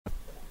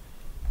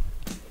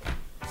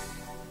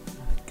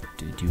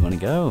do you want to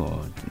go?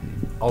 Or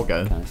I'll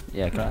go.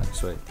 Yeah, okay,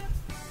 sweet.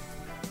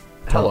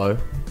 Hello.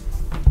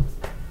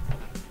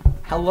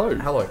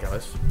 Hello,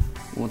 guys.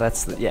 Well,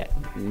 that's the, yeah.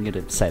 You got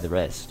to say the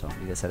rest. Tom.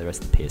 You got to say the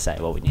rest of the PSA.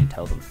 What we need to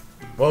tell them.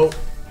 Well,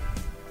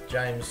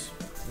 James,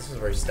 this is a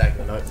very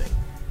stagnant opening,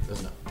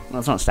 isn't it? Well,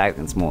 it's not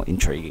stagnant. It's more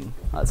intriguing,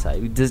 I'd say.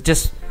 There's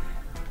just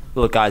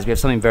look, guys. We have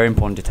something very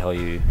important to tell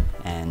you,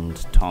 and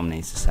Tom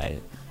needs to say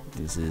it.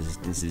 This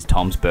is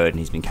Tom's burden.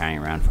 He's been carrying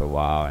around for a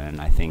while, and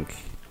I think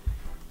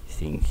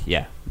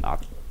yeah. I'll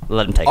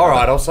let him take it. All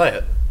right, I'll say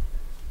it.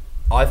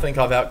 I think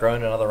I've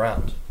outgrown another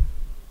round.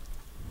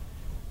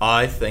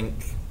 I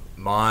think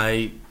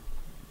my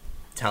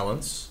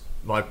talents,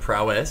 my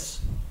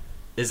prowess,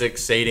 is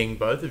exceeding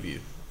both of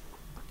you.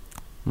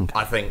 Okay.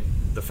 I think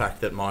the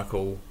fact that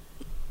Michael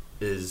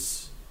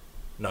is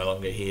no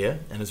longer here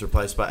and is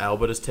replaced by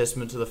Albert is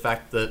testament to the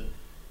fact that,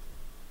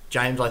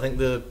 James, I think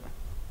the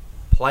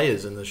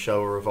players in the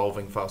show are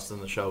evolving faster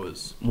than the show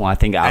is. Well, I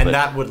think Albert... And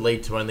that would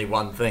lead to only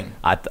one thing.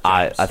 I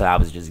thought I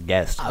was just a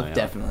guest. I've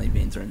definitely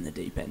been thrown the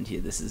deep end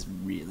here. This is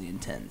really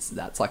intense.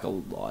 That's like a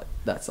lot.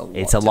 That's a lot.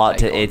 It's a lot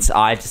to... take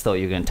on. I just thought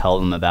you were going to tell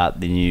them about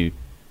the new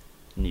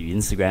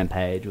Instagram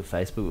page or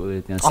Facebook we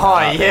were going to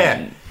start. Oh,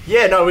 yeah.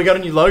 Yeah, no, we got a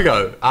new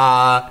logo.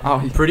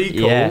 Pretty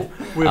cool. Yeah.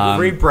 We've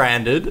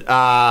rebranded.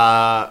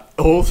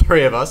 All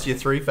three of us, your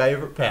three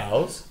favourite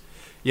pals,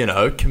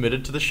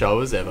 committed to the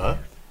show as ever.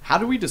 How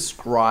do we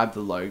describe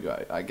the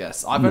logo, I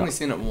guess? I've only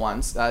seen it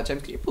once.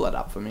 James, can you pull it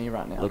up for me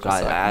right now? Look,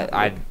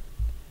 hang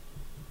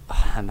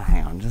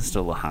on, I'm just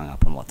still hung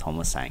up on what Tom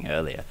was saying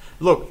earlier.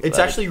 Look, it's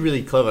actually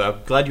really clever. I'm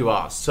glad you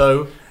asked.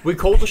 So we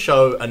call the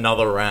show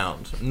Another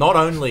Round, not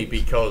only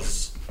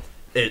because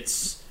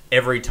it's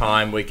every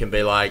time we can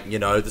be like,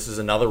 this is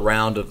another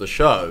round of the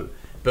show,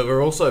 but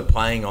we're also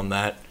playing on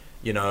that,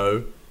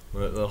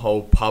 the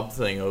whole pub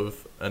thing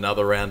of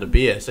another round of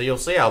beer. So you'll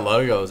see our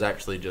logo is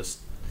actually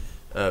just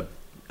a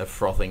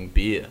frothing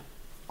beer.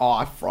 Oh,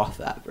 I froth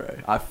that, bro.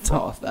 I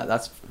froth that.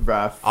 That's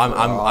bro.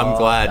 I'm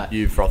glad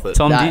you froth it.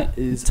 Tom, that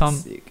is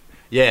sick.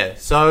 Yeah,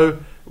 so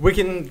we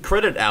can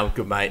credit our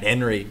good mate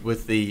Henry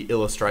with the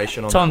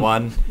illustration on that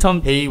one.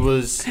 Tom, he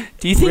was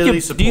do you think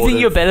really supportive. Do you think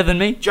you're better than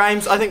me,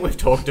 James? I think we've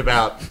talked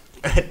about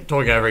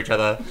talking over each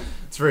other.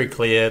 It's very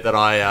clear that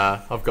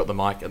I've got the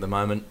mic at the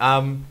moment.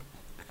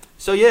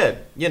 So yeah,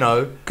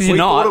 because we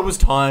thought it was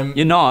time.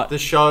 You're not. The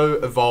show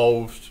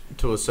evolved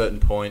to a certain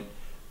point,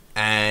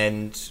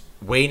 and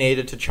we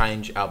needed to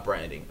change our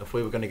branding. If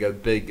we were going to go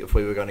big, if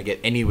we were going to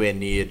get anywhere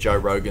near Joe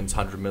Rogan's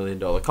 $100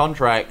 million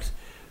contract,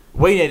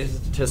 we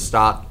needed to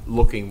start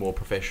looking more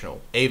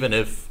professional. Even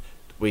if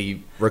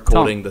we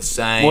recording Tom, the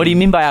same what do you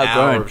mean by hour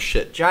outgrown? of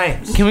shit.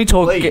 James, can we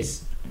talk?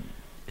 Please.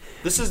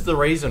 This is the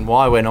reason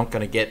why we're not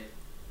going to get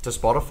to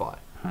Spotify.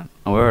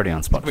 Oh, we're already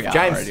on Spotify. We are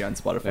James, already on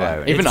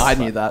Spotify. Yeah, even I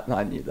knew that.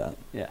 I knew that.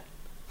 Yeah.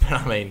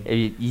 I mean,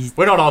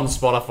 we're not on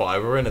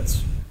Spotify. We're in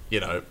its,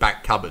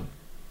 back cupboard.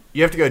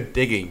 You have to go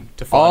digging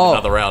to find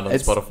another round on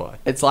Spotify.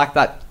 It's like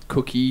that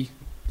cookie.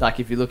 Like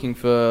if you're looking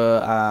for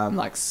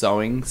like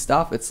sewing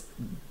stuff, it's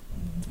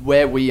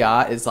where we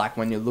are. Is like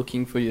when you're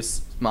looking for your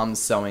mum's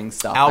sewing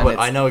stuff. Albert,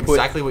 I know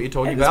exactly what you're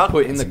talking about.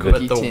 Put in the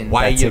cookie but the tin.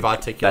 way you've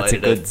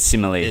articulated that's a good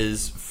simile.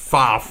 Is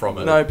far from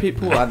it. No,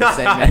 people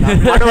understand. I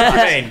know what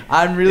you mean.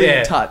 I'm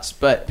really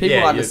touched, but people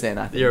understand.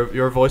 I think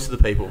you're a voice of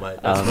the people, mate.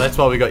 That's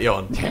why we got you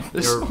on.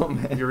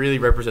 Yeah, you really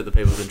represent the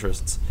people's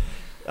interests.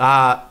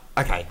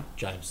 Okay,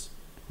 James.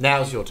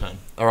 Now's your turn.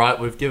 All right,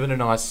 we've given a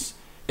nice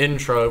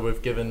intro.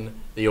 We've given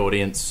the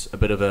audience a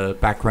bit of a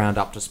background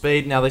up to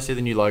speed. Now they see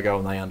the new logo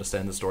and they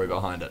understand the story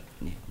behind it.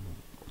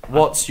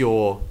 What's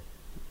your,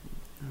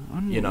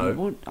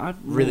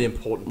 really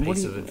important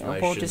piece of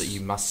information that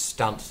you must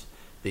stunt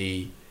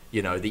the,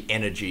 the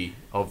energy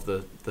of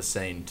the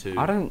scene to?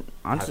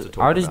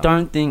 I just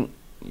don't think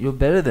you're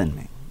better than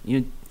me.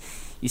 You're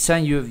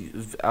saying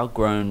you've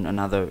outgrown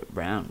another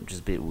round, which is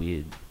a bit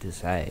weird to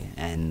say,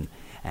 and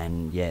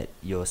yet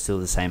you're still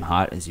the same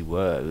height as you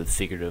were,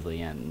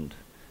 figuratively and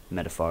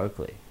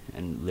metaphorically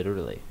and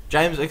literally.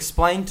 James,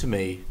 explain to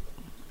me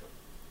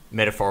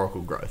metaphorical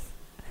growth,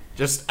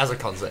 just as a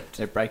concept.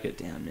 So break it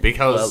down. Man.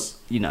 Because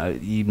you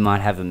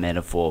might have a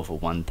metaphor for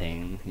one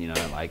thing,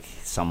 like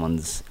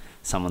someone's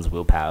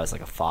willpower is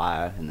like a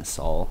fire in the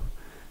soul,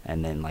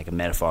 and then like a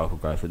metaphorical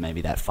growth with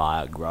maybe that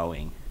fire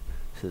growing,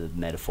 so the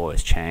metaphor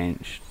has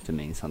changed to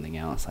mean something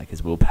else, like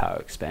his willpower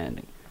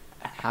expanding.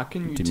 How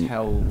can you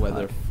tell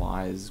whether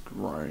fire's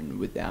grown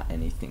without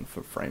anything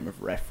for frame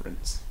of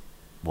reference?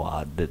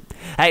 What?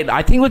 Hey,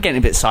 I think we're getting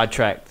a bit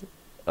sidetracked.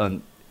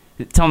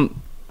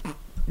 Tom,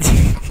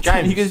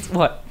 James,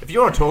 what? If you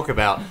want to talk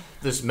about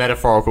this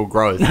metaphorical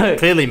growth, it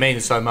clearly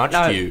means so much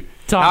to you.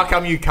 Tom, how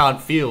come you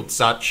can't field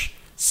such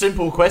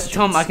simple questions?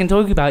 Tom, I can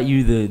talk about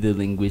the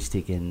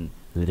linguistic and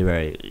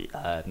literary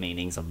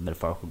meanings of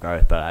metaphorical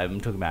growth, but I'm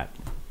talking about,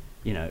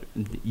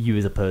 you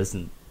as a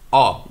person.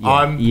 Oh,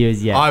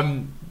 yeah,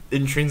 I'm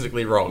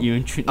intrinsically wrong.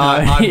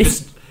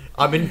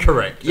 I'm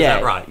incorrect. Is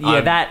that right?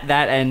 Yeah,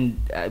 that and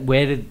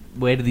where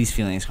did these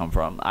feelings come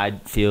from? I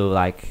feel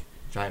like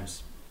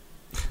James,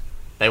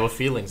 they were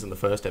feelings in the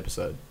first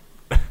episode.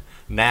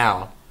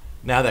 Now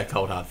they're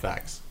cold hard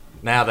facts.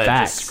 Now they're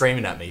Facts. just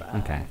screaming at me.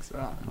 Okay.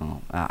 Right. Oh,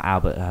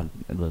 Albert,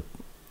 look,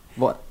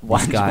 What?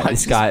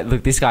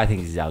 this guy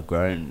thinks he's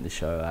outgrown the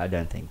show. I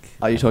don't think.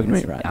 Are you talking to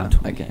me right I'm now?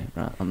 talking to Okay,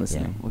 you. right. I'm Yeah.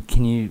 listening.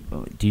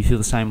 Well, do you feel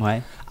the same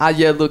way?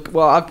 Yeah, look,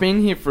 well, I've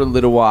been here for a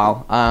little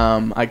while.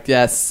 I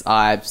guess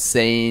I've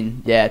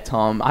seen,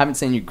 Tom, I haven't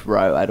seen you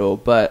grow at all,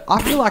 but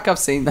I feel like I've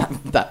seen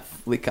that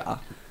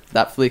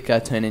flicker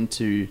turn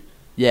into,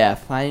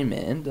 flame,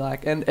 man.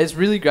 Like, and it's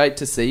really great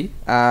to see.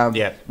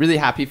 Really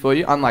happy for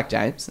you. Unlike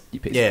James, you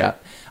piece of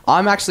crap.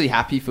 I'm actually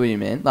happy for you,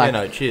 man.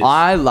 Like, cheers.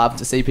 I love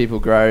to see people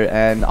grow,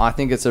 and I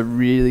think it's a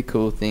really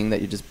cool thing that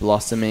you're just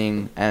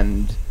blossoming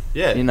and...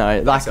 Yeah, you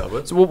know, like,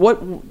 Albert. so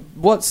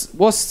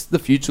what's the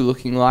future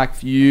looking like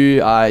for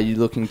you? Are you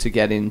looking to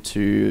get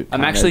into?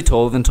 I'm actually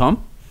taller than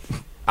Tom.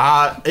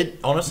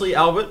 Honestly,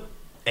 Albert,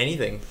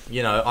 anything.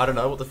 You know, I don't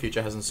know what the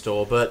future has in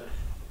store, but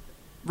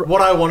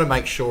what I want to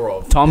make sure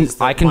of, Tom, is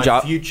that I can my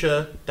ju-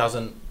 future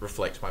doesn't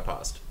reflect my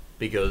past,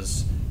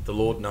 because the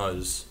Lord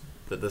knows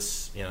that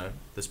this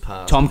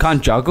past. Tom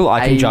can't juggle.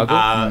 I can juggle.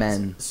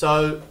 Amen.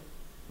 So,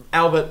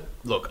 Albert,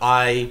 look,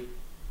 I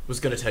was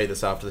going to tell you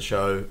this after the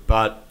show,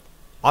 but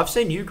I've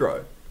seen you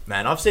grow,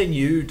 man. I've seen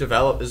you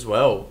develop as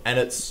well, and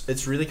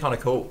it's really kind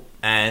of cool.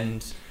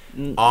 And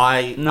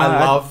I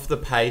love the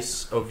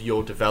pace of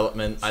your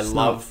development. I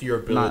love your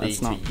ability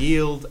to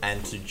yield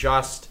and to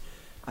just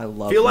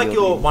feel like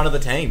you're one of the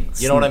team.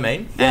 You know what I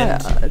mean? Yeah,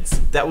 and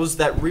that was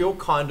that real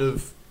kind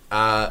of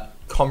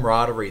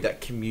camaraderie,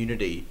 that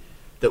community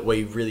that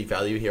we really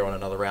value here on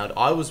Another Round.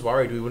 I was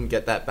worried we wouldn't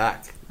get that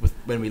back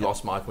when we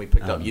lost Mike and we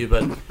picked up you,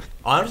 but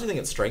I honestly think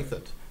it's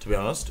strengthened, to be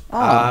honest.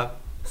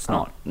 It's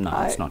not.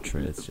 No, it's not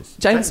true. It's just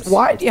James.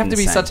 Why do you have to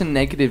be insane. such a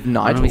negative I'm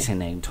Nigel? not saying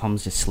name.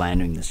 Tom's just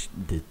slandering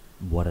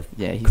what I've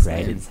he's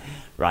created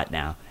right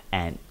now,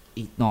 and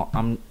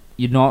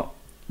you're not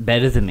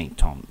better than me,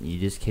 Tom. You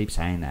just keep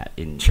saying that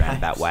in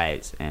roundabout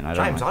ways, and I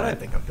don't. James, like I that. don't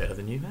think I'm better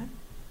than you, man.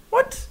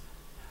 What?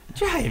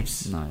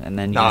 James. No, and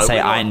then you can say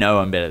I know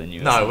I'm better than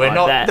you. or No, something we're like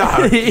not. that.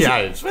 No,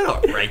 James, we're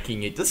not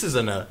ranking it. This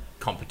isn't a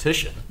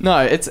competition. No,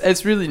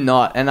 it's really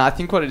not, and I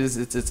think what it is,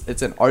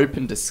 it's an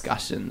open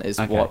discussion is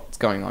Okay. what's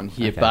going on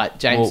here. Okay. But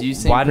James, Well, you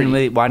seem why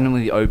don't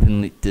we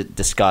openly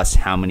discuss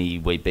how many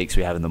wheat beaks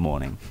we have in the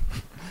morning?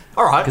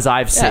 All right. Because I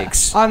have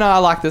 6. I know. I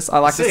like this. I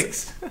like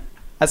this. 6.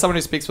 As someone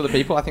who speaks for the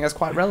people, I think that's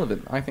quite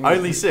relevant. I think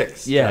Only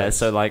 6. Yeah. James.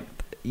 So like,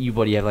 you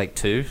have like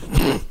 2.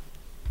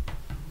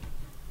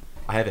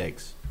 I have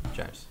eggs,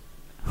 James.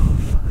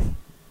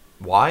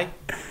 Why?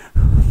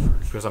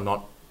 Because I'm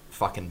not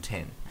fucking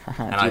 10.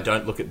 And I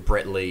don't look at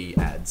Brett Lee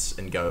ads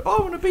and go, oh,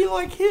 I want to be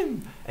like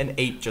him, and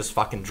eat just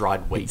fucking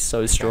dried wheat. He's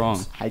so strong.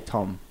 James. Hey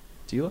Tom,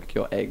 do you like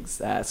your eggs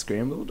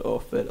scrambled or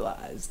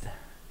fertilized?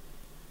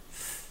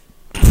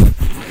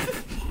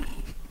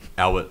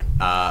 Albert,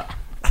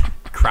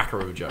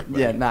 crackaroo joke. Mate.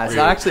 Yeah, nice.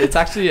 Real- It's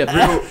actually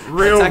a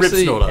real rip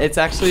snorter. It's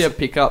actually a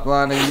pickup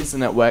line I use,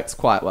 and it works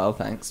quite well.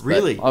 Thanks. But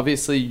Really?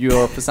 obviously,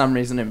 you're for some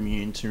reason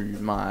immune to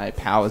my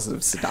powers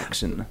of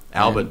seduction.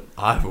 Albert,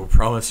 I will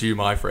promise you,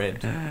 my friend,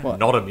 What?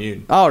 not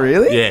immune. Oh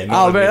really? Yeah,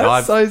 not Oh man, immune.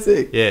 that's so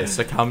sick. Yeah,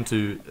 succumb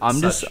to.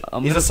 He's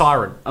gonna- a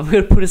siren. I'm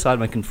going to put aside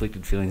my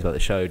conflicted feelings about the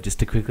show just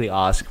to quickly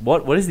ask,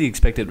 what is the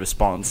expected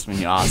response when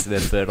you ask if they're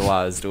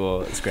fertilized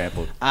or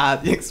scrambled?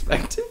 The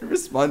expected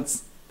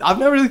response. I've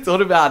never really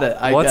thought about it.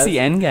 I What's guess. the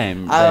end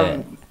game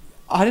there?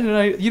 I don't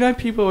know. You know,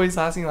 people always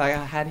asking like,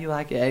 "How do you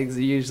like eggs?"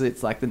 Usually,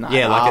 it's like the night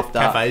Yeah, like after.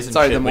 at cafes and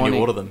Sorry, shit the when you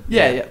morning. order them.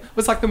 Yeah, yeah.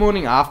 It's like the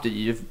morning after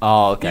you've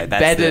Oh, okay. you've That's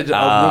bedded the-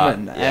 a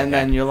woman, yeah, and okay.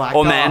 then you're like,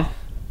 Or man.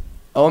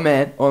 or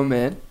man, or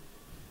man,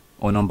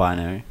 Or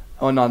non-binary.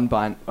 or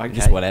non-binary. Okay.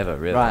 Just whatever,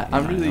 really. Right. you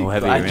I'm know, really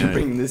however glad you're you're into it.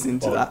 bringing this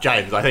into Well, that.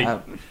 James, I think.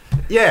 Um,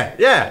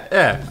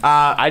 Yeah.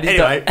 I did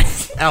Anyway,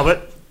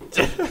 Albert.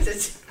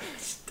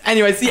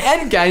 Anyways, the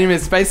end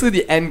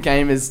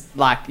game is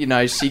like, you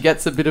know, she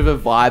gets a bit of a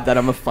vibe that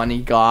I'm a funny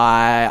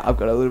guy. I've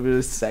got a little bit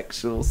of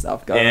sexual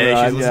stuff going on.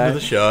 Yeah, she's listening to the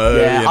show.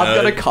 Yeah, you I've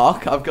know.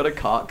 got a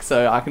cock,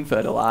 so I can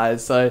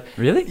fertilize. So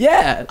Really?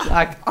 yeah,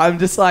 like I'm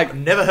just like,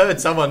 Never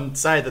heard someone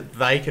say that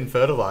they can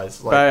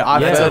fertilize. Like, bro,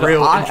 that's a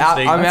real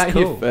interesting. I'm That's out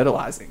cool. here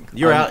fertilizing.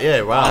 You're out,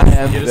 yeah. Wow, I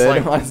am you're just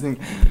like fertilizing.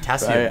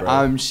 potassium, bro.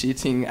 I'm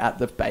shitting at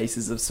the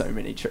bases of so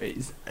many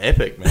trees.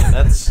 Epic, man.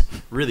 That's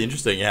really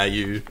interesting. How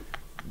you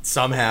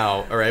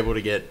somehow are able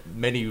to get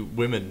many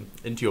women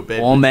into your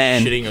bed Or with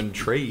men. shitting on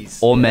trees.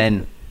 Or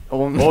men.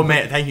 Or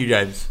Man, thank you,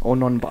 James. or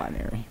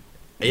non-binary.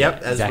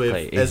 Yep, as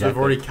we've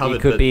already covered.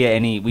 It could but- be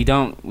any. We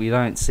don't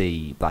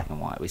see black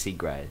and white. We see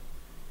grey.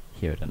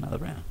 Here at Another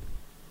Round.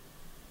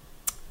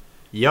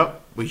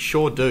 Yep, we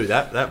sure do.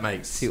 That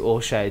makes See all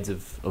shades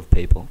of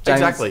people.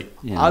 James, exactly.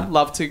 You know. I'd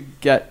love to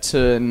get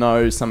to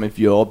know some of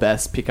your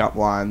best pickup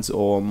lines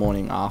or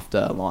morning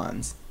after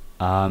lines.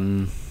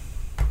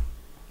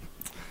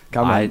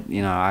 Come on.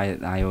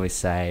 I always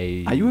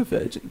say. Are you a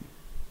virgin?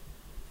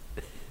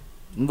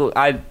 Look,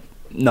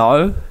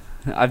 no.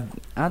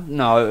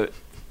 No.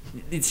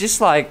 It's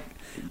just like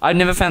I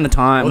never found the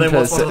time. Well, then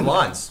what's to- one of the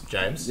lines,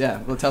 James?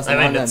 Yeah, well, tell us I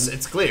the mean, line it's then.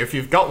 clear. If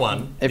you've got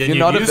one, If then you're you've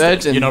not a used it.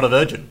 virgin- you're not a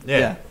virgin. Yeah.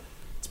 Yeah.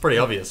 It's pretty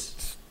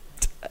obvious.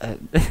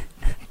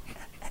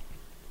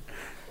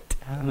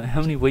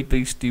 How many wheat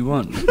bix do you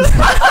want?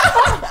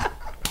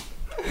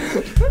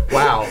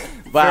 Wow.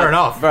 But, Fair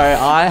enough. bro.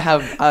 I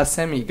have a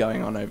semi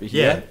going on over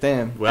here. Yeah.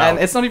 Damn. Wow. And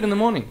it's not even the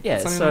morning. Yeah,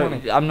 It's not even so the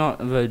morning. I'm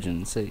not a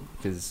virgin. See,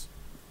 because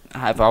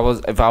if I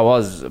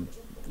was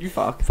You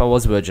fuck. a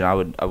virgin,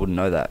 I wouldn't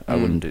know that. I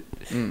wouldn't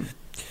do.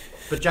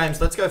 But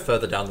James, let's go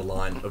further down the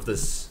line of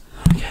this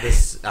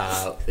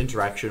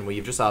interaction where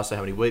you've just asked her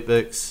how many wheat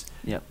bix.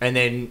 Yep. And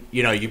then,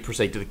 you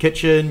proceed to the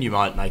kitchen, you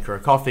might make her a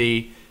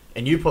coffee,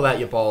 and you pull out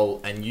your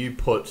bowl and you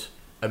put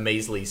a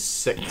measly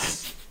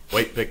 6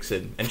 wheat bix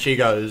in. And she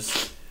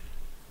goes,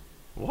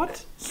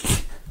 what?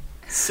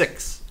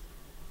 6.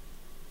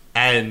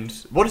 And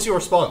what is your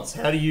response?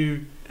 How do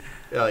you,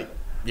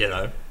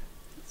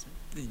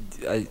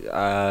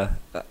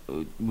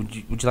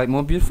 Would you like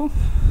more beautiful?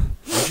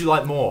 would you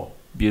like more?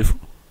 Beautiful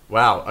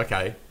Wow,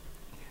 okay.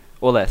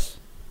 or less?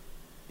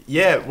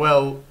 Yeah,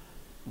 well,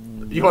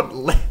 you want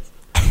less?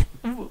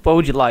 What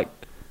would you like?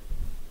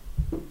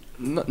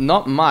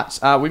 Not much.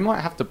 We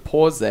might have to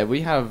pause there.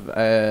 We have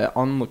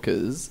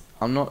onlookers.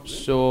 I'm not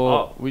sure.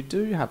 Oh. We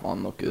do have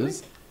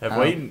onlookers. Have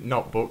we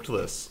not booked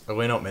this? Are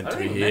we not meant to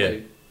be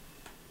here?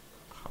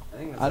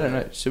 I don't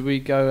know. Should we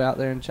go out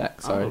there and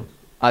check? Sorry.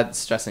 It's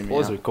stressing me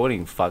Pause out. the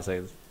recording for 5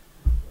 seconds.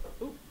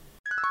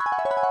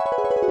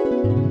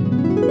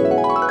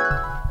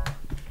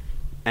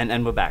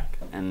 And we're back.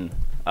 And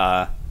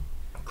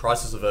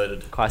Crisis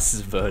averted. crisis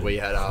averted. We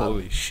had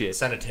holy shit.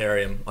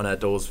 sanitarium on our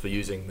doors for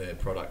using their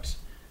product.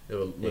 There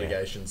were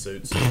litigation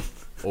suits,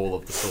 all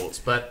of the sorts,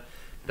 but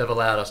they've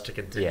allowed us to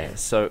continue. Yeah.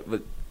 So,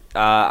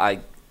 I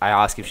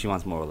ask if she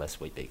wants more or less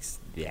wheat bix.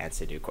 The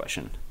answer to your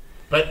question.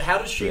 But how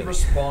does she Really?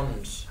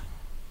 respond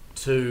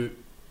to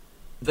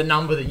the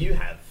number that you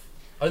have?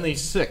 Only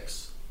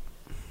 6.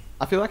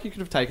 I feel like you could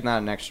have taken that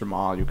an extra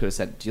mile. You could have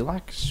said, "Do you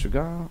like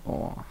sugar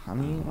or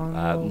honey on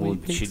your Well,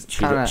 wheat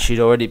bix?" she'd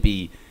already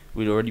be.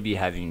 We'd already be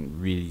having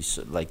really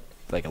like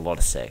a lot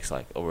of sex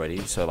already.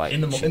 So like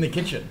In the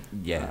kitchen.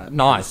 yeah.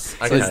 Nice.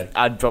 So Okay.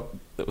 I'd drop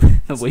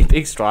the wheat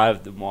bix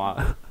drive the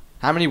more.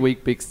 How many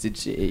wheat bix did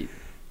she eat?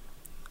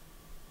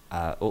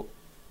 All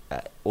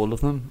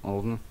of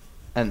them.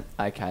 And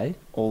okay,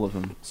 all of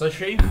them. So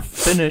she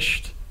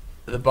finished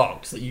the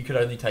box that you could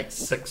only take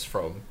 6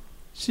 from.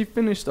 She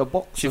finished a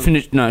box. She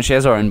finished. No, she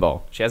has her own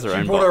bowl. She has her She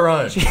own brought bowl. her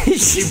own.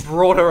 She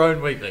brought her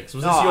own wheat bix.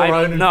 Was this your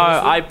own? No,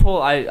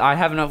 enforcement? I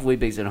have enough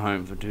wheat bix at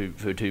home for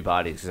two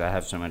parties because I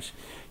have so much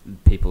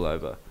people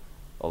over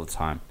all the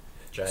time.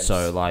 James,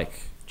 So like,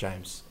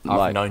 James, like-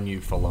 I've known you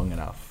for long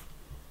enough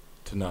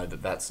to know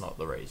that that's not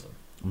the reason.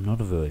 I'm not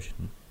a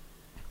virgin.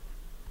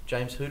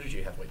 James, who did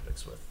you have wheat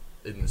bix with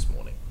in this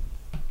morning?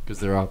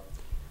 Because there are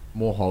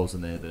more holes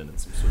in there than in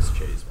some Swiss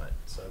cheese, mate.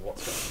 So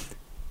what's going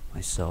on?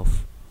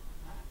 Myself.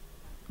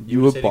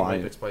 You were eating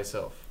buying wheat bix by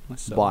yourself.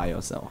 Myself. by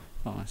yourself,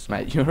 Oh, myself.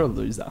 mate. You're a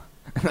loser.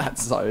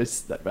 That's so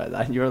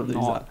bro. You're a loser,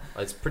 Not.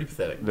 It's pretty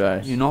pathetic. bro.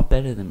 You're not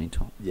better than me,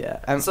 Tom. Yeah,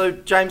 And so,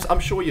 James, I'm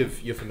sure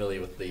you're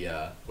familiar with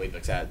the Wheat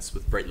Bix ads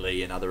with Brett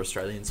Lee and other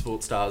Australian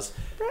sports stars.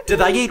 Do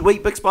they eat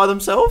Wheat Bix by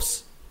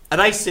themselves? Are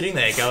they sitting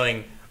there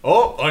going,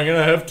 "Oh, I'm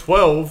gonna have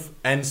 12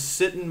 and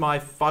sit in my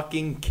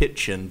fucking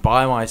kitchen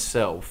by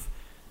myself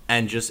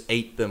and just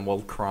eat them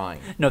while crying"?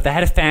 No, they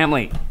had a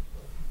family.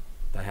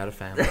 They had a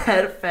family.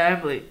 had a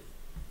family.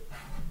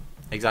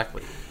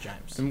 Exactly,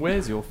 James. And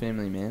where's your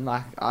family, man?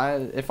 Like,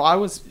 if I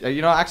was,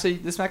 actually,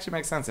 this actually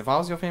makes sense. If I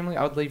was your family,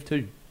 I would leave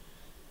too.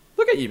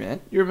 Look at you,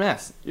 man. You're a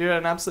mess. You're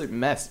an absolute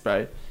mess,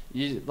 bro.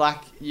 You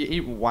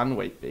eat one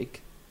wheat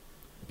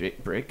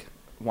brick,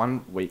 one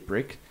wheat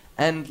brick,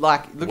 and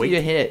like, look Wheat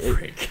at your hair,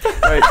 brick.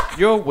 bro.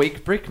 You're a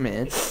weak brick,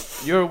 man.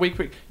 You're a weak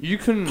brick. You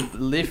can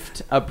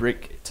lift a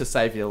brick to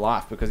save your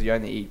life because you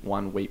only eat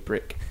one wheat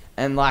brick,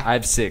 and like, I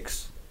have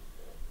 6.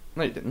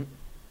 no, you didn't.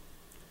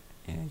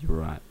 Yeah, you're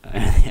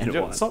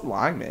right. Stop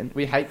lying, man.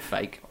 We hate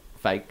fake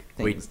things.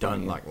 We don't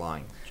coming in. like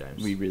lying,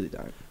 James. We really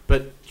don't.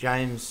 But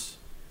James,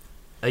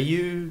 are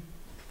you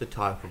the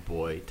type of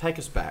boy? Take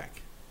us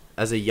back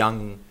as a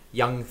young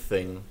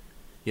thing,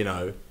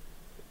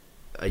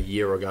 a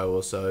year ago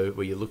or so,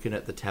 where you're looking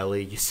at the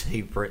tally, you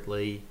see Brett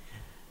Lee,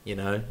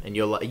 and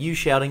you're like, are you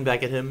shouting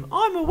back at him,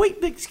 "I'm a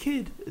Wheat Bix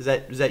kid"? Is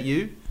that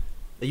you?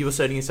 Are you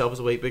asserting yourself as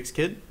a Wheat Bix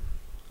kid?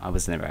 I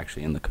was never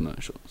actually in the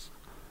commercials.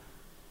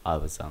 I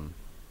was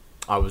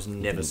I was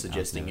never didn't-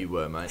 suggesting I was you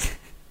were, mate.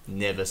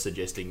 Never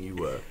suggesting you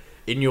were.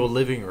 In your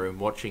living room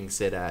watching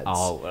said ads.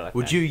 Oh, well, okay.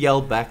 Would you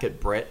yell back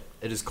at Brett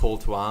at his call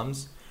to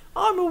arms,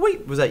 "I'm a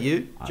wheat"? Was that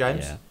you,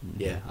 James?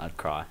 Yeah. I'd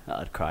cry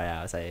out.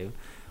 I'd say,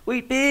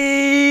 "Wheat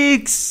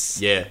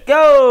Bix! Yeah.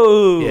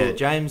 Go!" Yeah,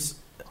 James.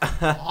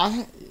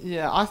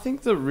 I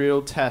think the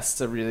real test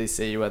to really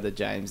see whether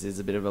James is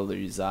a bit of a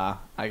loser,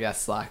 I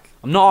guess, like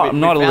I'm not. I'm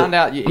not a found lo-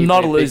 out you I'm eat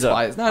not a Wheat Bix loser.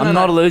 players. No, I'm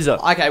not a loser.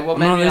 Okay, well I'm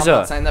maybe not a I'm loser.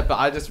 not saying that, but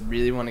I just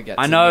really want to get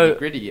to I know- the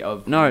gritty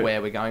of No.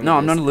 where we're going. No, with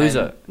I'm not this. a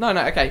loser. And-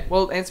 no, okay.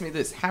 Well, answer me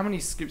this: how many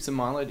scoops of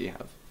Milo do you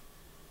have?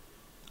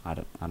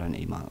 I don't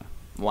eat Milo.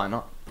 Why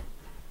not?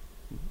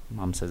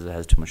 Mum says it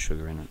has too much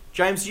sugar in it.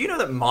 James, do you know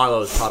that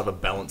Milo is part of a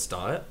balanced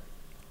diet?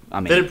 I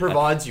mean, that it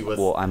provides you with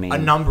a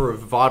number of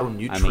vital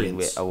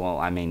nutrients.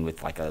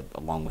 With like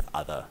along with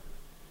other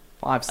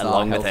 5-star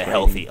along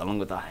health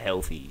with a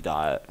healthy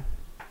diet.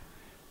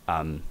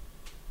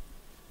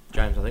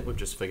 James, I think we've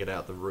just figured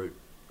out the root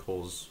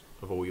cause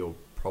of all your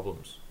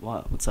problems.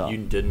 What's up? You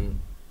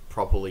didn't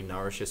properly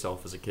nourish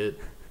yourself as a kid.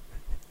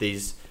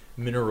 These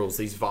minerals,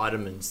 these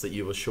vitamins that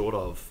you were short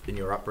of in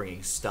your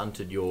upbringing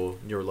stunted your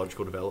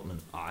neurological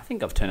development. I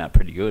think I've turned out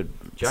pretty good.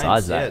 James,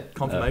 Besides that,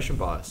 confirmation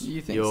bias.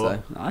 You think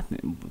so?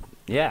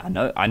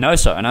 I know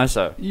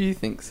so. You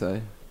think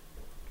so?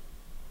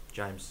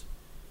 James,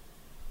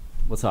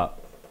 What's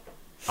up?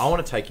 I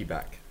want to take you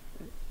back.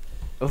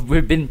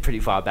 We've been pretty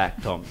far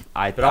back, Tom.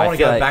 But I want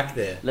to go back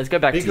there. Let's go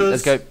back. Because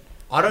let's go.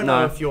 I don't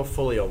know if you're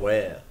fully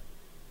aware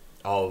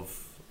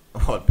of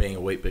being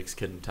a Weet-Bix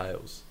kid in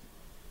Tails.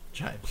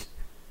 James,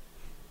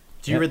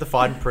 do you read the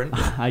fine print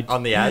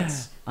on the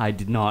ads? I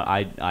did not.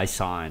 I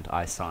signed.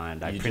 I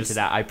printed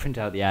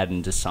out the ad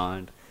and just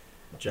signed.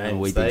 James, I'm a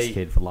Weet-Bix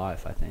kid for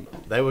life, I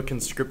think. They were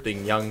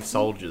conscripting young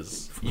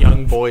soldiers,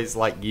 young boys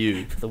like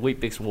you. For the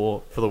Weet-Bix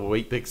War. For the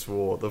Weet-Bix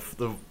War.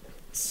 The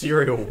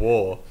cereal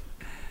war.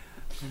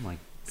 Oh my...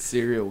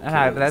 Cereal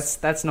killers.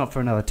 That's not for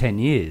another 10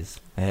 years.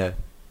 Yeah.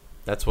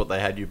 That's what they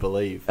had you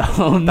believe.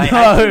 Oh, they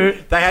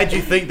had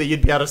you think that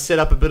you'd be able to set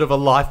up a bit of a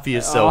life for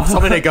yourself.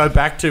 Something to go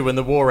back to when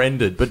the war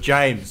ended. But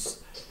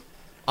James,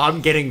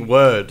 I'm getting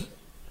word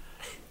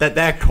that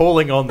they're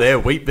calling on their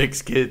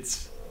Weet-Bix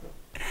kids.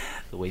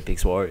 The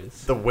Weet-Bix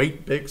Warriors. The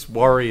Weet-Bix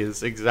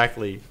Warriors,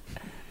 exactly.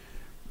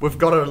 We've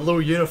got a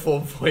little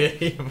uniform for you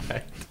here,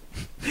 mate.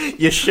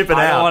 You ship it out.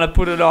 I don't want to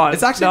put it on.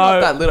 It's actually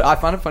not that little. I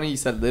find it funny you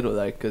said little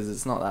though, because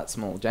it's not that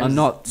small. James I'm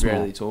not is small.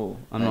 really tall.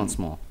 I'm not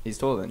small. He's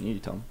taller than you,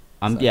 Tom.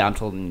 I'm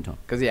taller than you, Tom.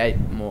 Because he ate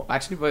more.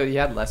 Actually, but he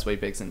had less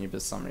Weet-Bix than you, but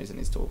for some reason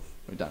he's tall.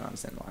 We don't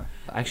understand why.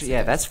 Actually,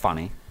 yeah, that's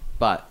funny.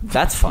 But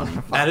that's funny.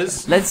 That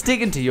is. Let's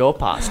dig into your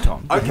past,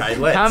 Tom. Okay,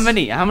 let's. How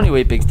many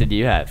Weet-Bix did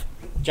you have?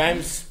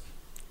 James.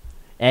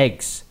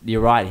 Eggs.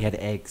 You're right. He had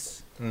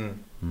eggs. How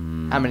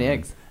many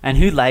eggs? And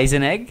who lays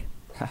an egg?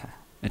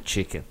 A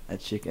chicken. A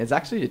chicken. It's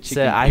actually a chicken.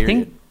 So I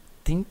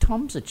think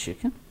Tom's a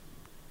chicken.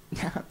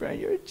 Bro,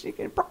 you're a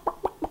chicken.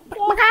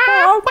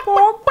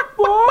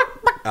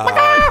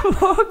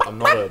 I'm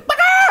not a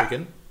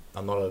chicken.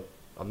 I'm not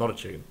a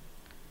chicken.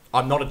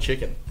 I'm not a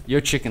chicken. You're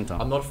a chicken,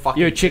 Tom. I'm not a fucking.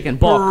 You're a chicken.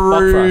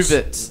 Prove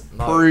it.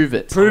 No. Prove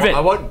it. Prove it. I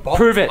won't bop.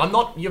 Prove it. I'm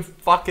not your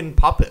fucking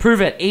puppet.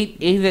 Prove it.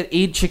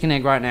 Eat chicken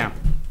egg right now.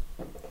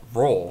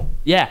 Raw.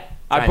 Yeah,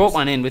 I James. brought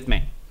one in with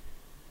me.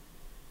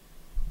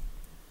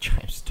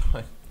 James,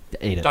 don't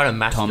Eat it. don't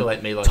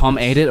emasculate me like Tom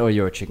this. ate it, or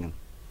you're a chicken.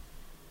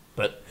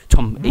 But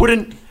Tom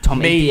wouldn't Tom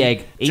me eat the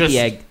egg. Eat just- the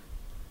egg.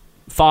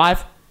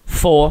 5,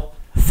 4,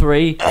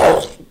 3.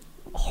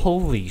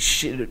 Holy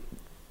shit,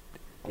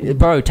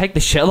 bro! Take the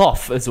shell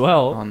off as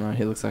well. Oh no,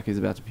 he looks like he's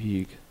about to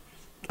puke.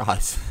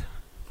 Guys,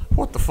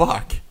 what the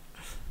fuck?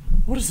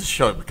 What has this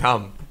show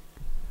become?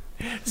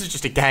 This is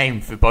just a game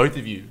for both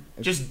of you.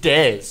 Just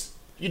dares.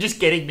 You're just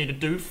getting me to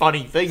do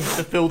funny things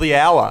to fill the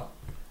hour.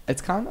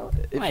 It's kind of.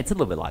 Mate, it's a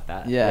little bit like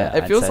that. Yeah,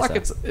 it I'd feels say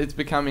like so. it's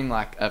becoming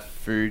like a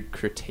food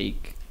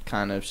critique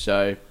kind of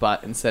show,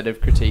 but instead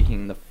of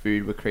critiquing the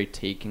food, we're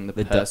critiquing the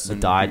person,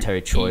 the dietary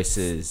who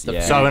choices. eats the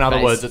Yeah. So in other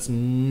Based- words, it's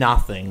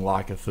nothing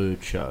like a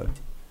food show.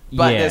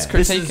 But yeah. there's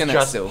This is critiquing it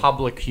just still.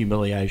 public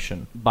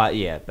humiliation. but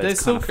There's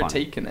it's still kind of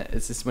funny. critiquing it.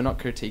 It's just we're not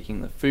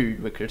critiquing the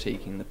food, we're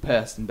critiquing the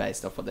person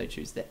based off what they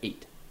choose to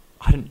eat.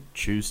 I didn't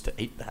choose to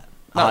eat that.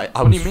 No, I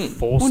what was do you mean?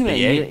 forced What do to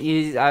you eat.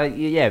 mean?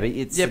 Yeah, but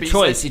it's Yeah, a but you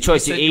choice. said- Your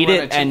choice. you You said you eat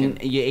weren't it, a and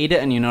chicken. you eat it,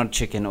 and you're not a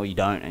chicken, or you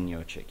don't, and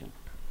you're a chicken.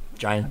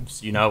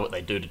 James, you know what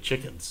they do to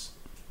chickens.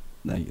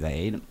 No, they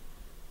eat them.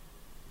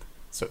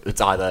 So it's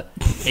either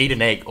eat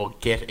an egg or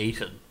get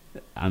eaten.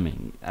 I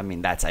mean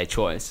that's a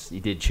choice. You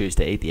did choose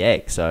to eat the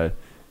egg, so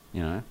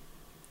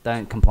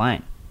don't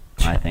complain.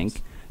 I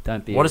think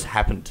don't be. What has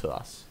happened to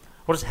us?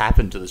 What has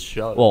happened to this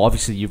show? Well,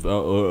 obviously you've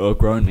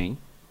grown me,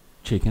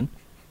 chicken.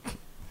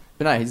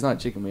 But no, he's not a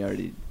chicken. We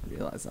already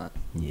realised that.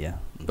 Yeah,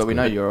 But we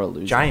know you're a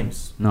loser.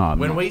 James, No, I'm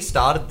when not. we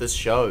started this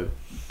show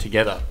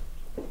together,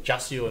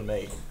 just you and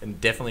me, and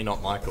definitely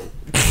not Michael,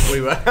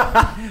 we were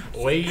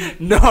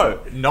No,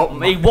 not he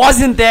Michael.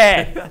 wasn't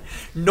there.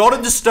 Not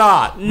at the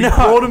start. We No.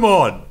 brought him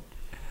on.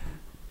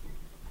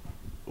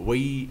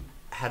 We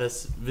had a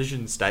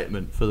vision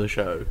statement for the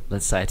show.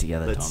 Let's say it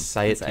together, Let's Tom.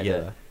 say it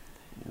together.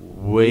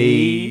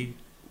 We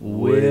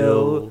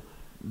will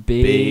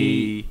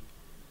Be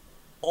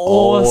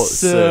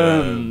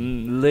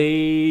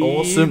awesomely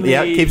awesome.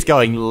 Yeah, it keeps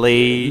going.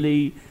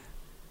 Lee,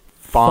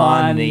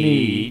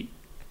 funny,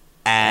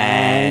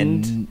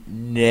 and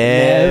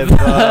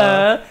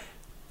never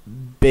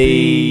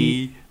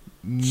be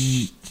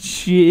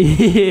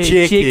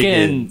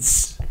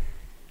chickens.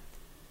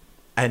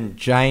 And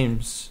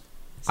James,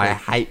 I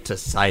hate to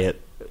say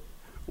it,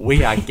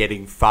 we are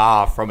getting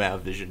far from our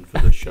vision for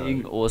the show.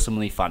 Being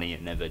awesomely funny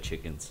and never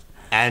chickens.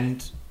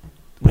 And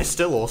we're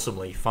still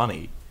awesomely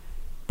funny,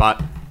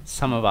 but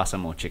Some of us are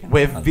more chicken.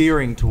 we're than others.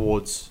 veering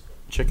towards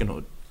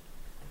chickenhood.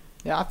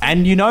 Yeah, I think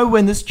And you know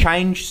when this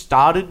change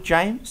started,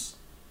 James?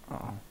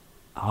 oh.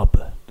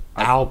 Albert.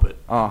 Albert.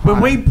 Oh, when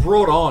hi. we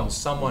brought on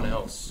someone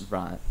else,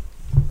 Right.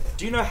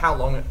 do you know how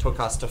long it took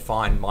us to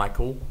find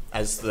Michael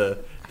as the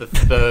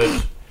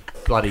third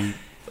bloody...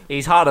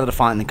 He's harder to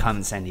find than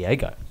Carmen San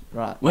Diego.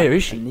 Right. Where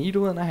is A she?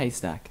 needle in a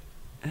haystack.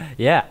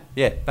 Yeah.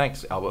 Yeah,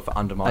 thanks, Albert, for A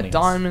undermining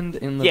us. diamond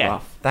in the Yeah.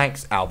 rough.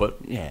 Thanks, Albert.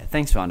 Yeah.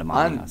 Thanks for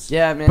undermining us.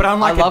 Yeah, man. But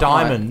unlike I a love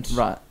diamond-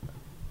 right.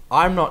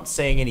 I'm not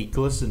seeing any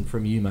glisten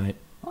from you, mate.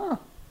 Oh.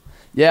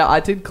 Yeah, I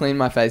did clean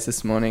my face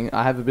this morning.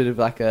 I have a bit of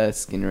like a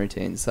skin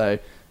routine. So,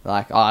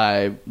 like,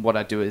 what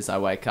I do is I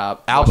wake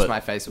up, Albert, wash my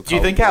face with do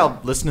you cold think water. our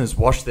listeners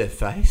wash their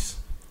face?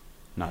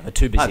 No, they're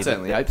too busy. I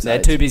certainly hope so. They're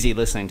too busy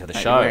listening to the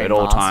Mate, show we're wearing at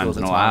all masks times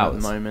the and all time hours.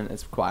 At the moment,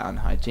 it's quite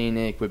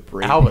unhygienic. We're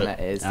breathing Albert. that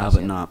air's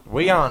Albert, no.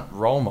 We aren't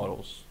role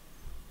models.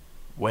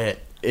 We're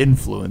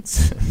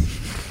influencers.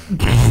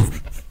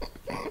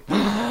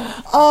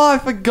 Oh, I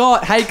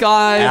forgot. Hey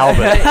guys,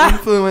 Albert.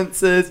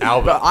 influencers.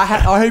 Albert. I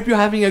hope you're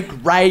having a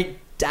great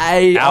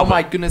day. Albert. Oh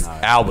my goodness. No.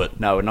 Albert.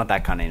 No, we're not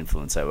that kind of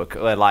influencer.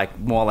 We're like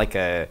more like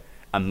a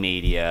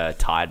media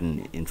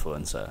Titan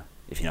influencer,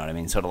 if you know what I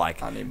mean. Sort of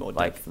like I need more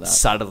like depth for that.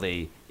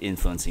 subtly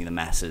influencing the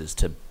masses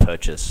to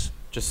purchase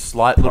Just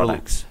slight little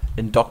products.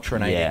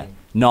 indoctrinating Yeah,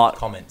 not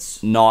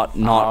comments. not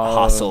Oh,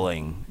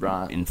 hustling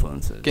right.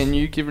 influencers. Can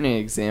you give me an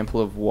example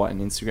of what an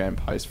Instagram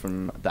post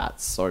from that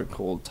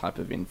so-called type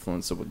of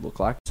influencer would look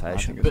like? I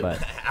think it's-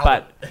 But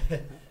Albert,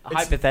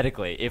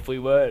 hypothetically, if we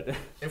were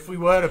if we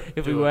were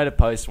to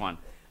post one,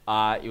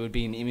 it would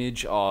be an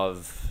image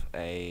of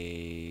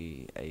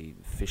a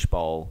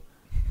fishbowl,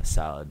 a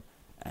salad,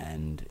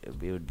 and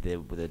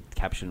the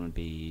caption would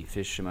be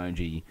fish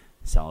emoji,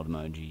 salad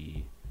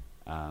emoji,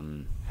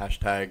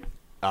 hashtag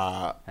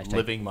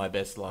living my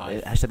best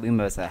life, hashtag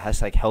limbo,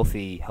 hashtag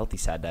healthy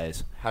sad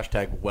days,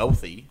 hashtag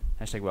wealthy,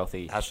 hashtag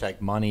wealthy,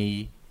 hashtag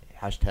money,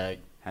 hashtag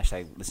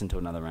hashtag listen to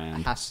another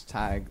round.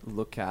 Hashtag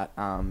look at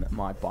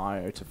my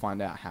bio to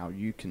find out how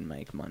you can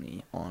make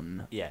money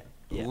on. Yeah.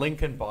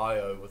 link in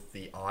bio with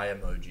the eye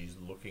emojis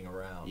looking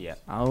around. Yeah.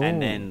 Oh.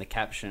 And then the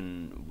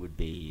caption would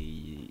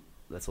be,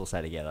 let's all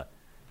say together,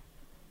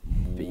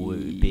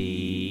 would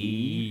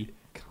be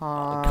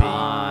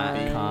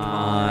kind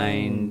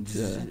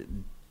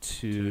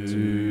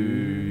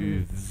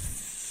to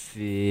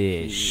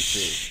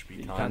fish.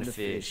 Be kind of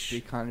fish.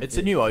 Be kind of It's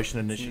fish. a new ocean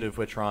initiative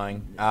we're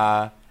trying.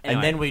 Anyway.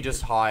 And then we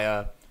just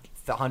hire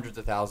hundreds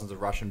of thousands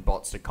of Russian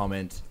bots to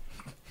comment.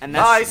 And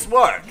Nice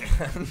work!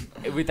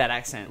 with that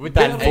accent. With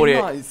that that- Very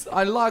 40 nice.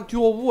 I like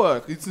your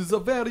work. It is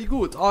very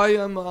good. I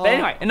am. But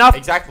anyway, enough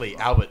Exactly,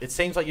 Albert. It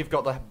seems like you've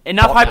got the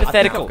enough bot- I think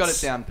hypotheticals. I've got it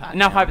down pat.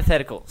 Enough now.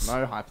 hypotheticals.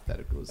 No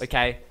hypotheticals.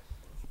 Okay.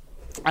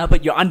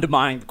 But you're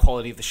undermining the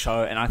quality of the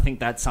show, and I think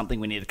that's something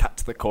we need to cut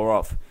to the core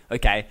of.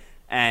 Okay.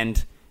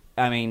 And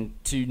I mean,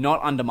 to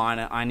not undermine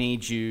it, I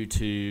need you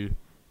to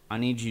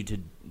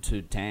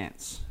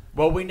dance.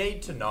 Well, we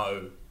need to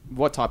know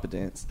What type of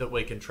dance? that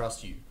we can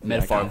trust you.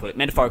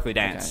 Metaphorically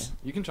dance. Okay.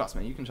 You can trust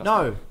me. You can trust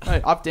No. me.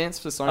 No, I've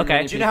danced for so Okay.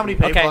 many Do you know how many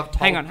people. people Okay, I've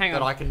told hang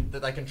on.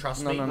 that they can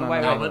trust No, me? no, no,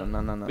 Wait, no, wait.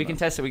 no, no, no, We can no.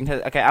 test it.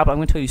 Okay, Albert, I'm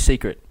going to tell you a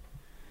secret.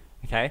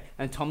 Okay?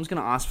 And Tom's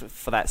going to ask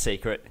for that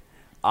secret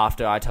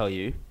after I tell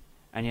you.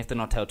 And you have to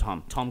not tell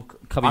Tom. Tom,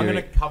 cover I'm your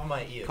going to cover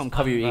my ears. Come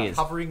cover your ears.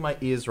 Covering my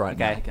ears right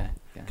Okay. now.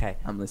 Okay.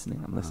 I'm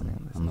listening. I'm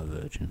listening. I'm a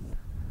virgin.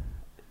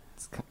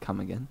 Come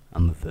again.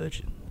 I'm a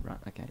virgin. Right.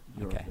 Okay.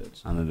 You're Okay. a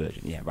bitch. I'm a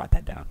virgin. Yeah, write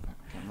that down.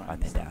 I'm Write writing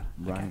that this down.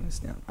 Writing Okay. this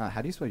down.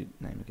 How do you spell your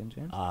name again,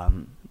 James?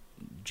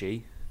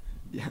 G.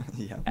 Yeah.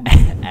 Yeah.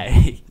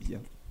 A. Yeah.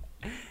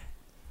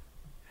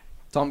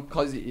 Tom,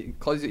 close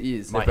your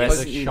ears. My Close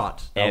ears are your ears.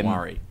 shut. Don't M.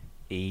 worry.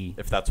 E.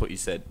 If that's what you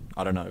said.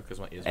 I don't know, because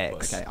my ears are X.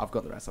 closed. Okay, I've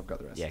got the rest.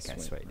 Yeah, okay,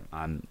 sweet.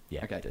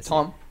 Yeah. Okay, that's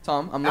Tom,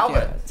 I'm looking Albert,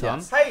 at Tom?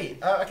 Yes. Hey,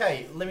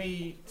 okay, let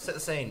me set the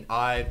scene.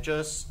 I've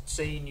just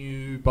seen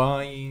you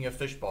buying a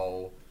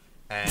fishbowl,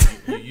 and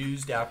you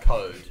used our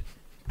code,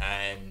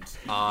 and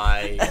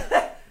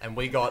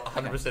we got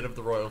 100% of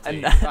the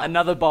royalty.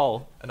 Another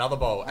bowl. Another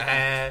bowl.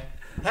 And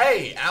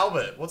hey,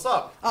 Albert, what's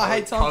up? Oh,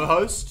 hey, Tom.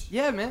 Co-host.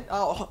 Yeah, man.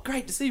 Oh,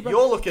 great to see you, bro.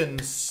 You're looking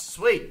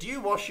sweet. Do you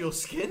wash your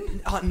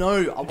skin?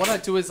 No, what I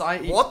do is I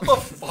eat. What the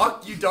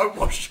fuck? You don't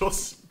wash your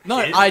skin? No,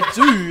 I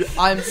do.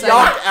 I'm saying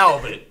Yuck,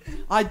 Albert.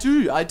 I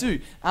do.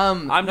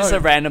 I'm just a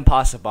random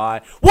passerby.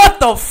 What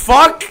the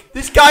fuck?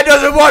 This guy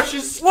doesn't wash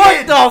his skin.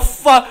 What the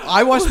fuck?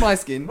 I wash my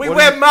skin. We What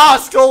wear do you-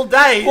 masks all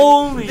day.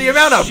 Holy the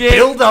amount of shit.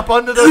 build up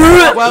under the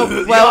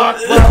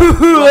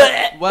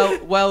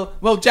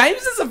Well,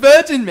 James is a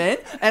virgin, man,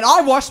 and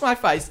I wash my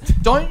face.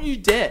 Don't you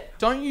dare.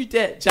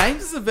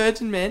 James is a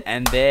virgin, man.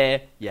 And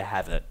there you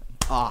have it.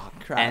 Ah,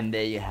 crap. And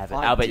there you have it.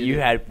 I Albert, did you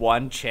it. had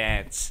one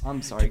chance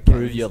I'm sorry, to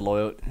prove James. your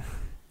loyalty.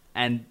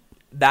 And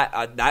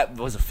that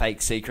was a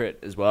fake secret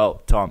as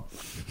well, Tom.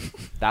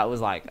 That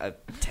was like a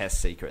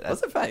test secret.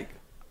 What's it fake?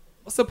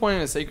 What's the point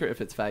in a secret if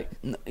it's fake?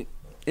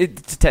 To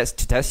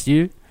test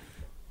you.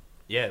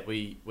 Yeah,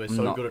 we're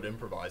so Not- good at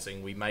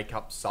improvising. We make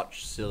up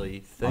such silly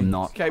things. I'm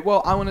not. Okay,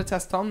 well, I want to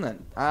test Tom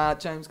then.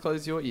 James,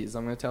 close your ears.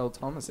 I'm going to tell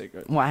Tom a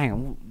secret. Well, hang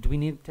on. Do we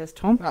need to test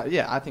Tom?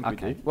 Yeah, I think we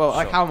Okay. do. Well,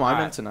 like, Sure. how am I Alright.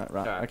 meant to know?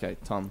 Right. Alright. Okay,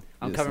 Tom.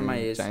 I'm you're covering my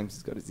listening. ears. James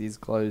has got his ears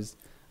closed.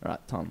 Right,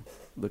 Tom,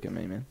 look at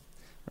me, man.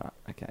 Right,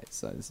 okay,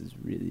 so this is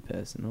really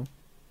personal.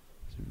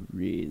 It's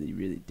really,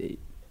 really deep.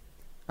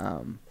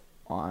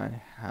 I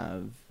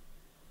have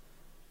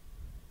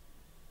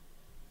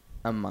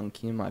a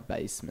monkey in my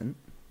basement,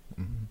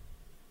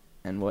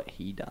 and what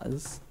he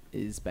does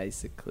is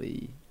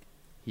basically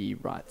he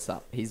writes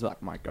up. He's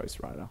like my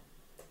ghostwriter,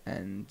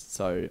 and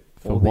so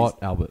For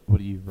what, Albert? What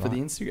do you for write? the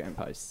Instagram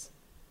posts.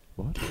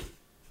 What?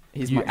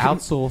 He's You my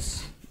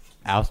outsource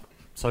our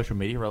social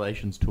media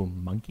relations to a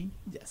monkey?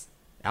 Yes.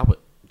 Albert,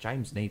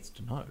 James needs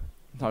to know.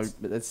 No,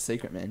 but that's a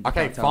secret, man. You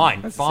Okay, can't tell him.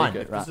 fine, That's a fine.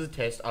 secret, If right. this is a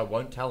test, I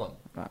won't tell him.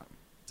 Right.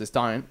 Just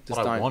don't. Just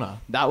But I don't.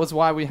 wanna. That was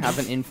why we have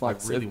an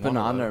influx really of wanna,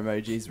 banana though.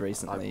 emojis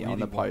recently on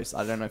really the want- post.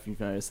 I don't know if you've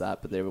noticed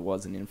that, but there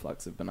was an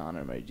influx of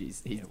banana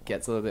emojis. He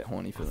gets a little bit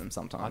horny for them I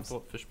sometimes.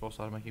 thought Fishbowl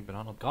started making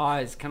banana.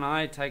 Guys, can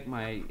I take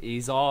my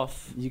ears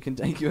off? You can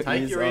take your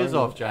Take ears your ears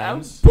off,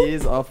 James.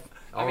 Ears off.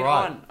 All Okay,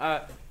 right. come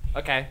on.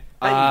 Okay.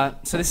 Hey.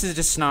 So this is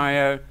just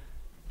scenario.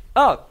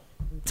 Oh,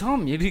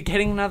 Tom, you're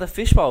getting another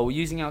fishbowl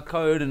using our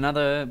code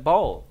another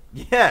bowl.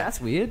 Yeah. That's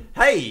weird.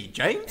 Hey,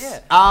 James.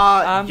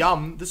 Yeah.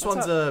 Yum. This What's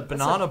one's up? a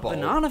banana bowl.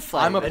 Banana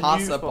flavor. I'm a And you-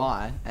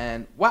 passerby,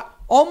 and what?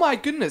 Oh my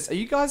goodness! Are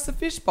you guys the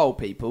fishbowl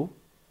people?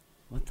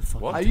 What the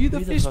fuck? What? Are you the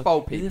Who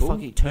fishbowl fuck- who the people?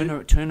 fucking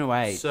turn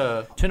away.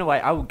 Sir, Turn away.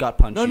 I will gut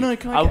punch No, you. no,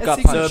 can I I will get a gut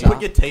signature? punch sir, you.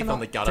 put your teeth Can on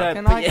I- the gutter.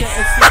 Can But I yeah. get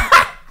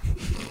a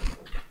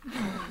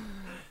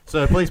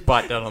Sir, please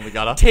bite down on the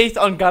gutter. Teeth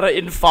on gutter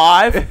in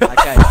 5,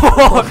 Okay.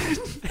 4,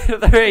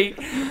 3,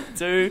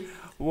 2,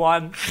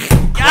 1.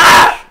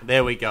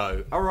 There we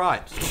go. All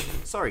right.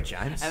 Sorry,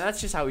 James. And that's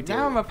just how we do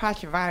Now I'm it. a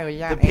passerby.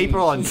 The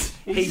people on.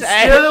 He's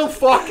Hey. still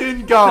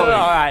fucking All going.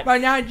 right.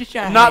 But now I just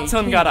Nuts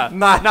on gutter.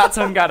 Nuts. Nuts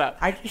on gutter.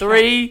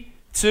 3,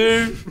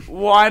 2,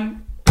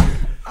 1.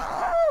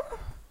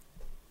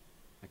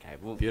 Okay.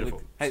 Well,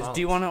 Beautiful. Hey, Silence.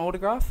 do you want an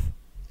autograph?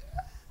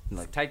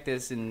 Like, take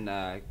this and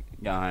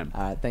go home.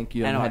 Thank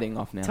you. I'm Anyway, heading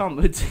off now. Tom,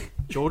 it's,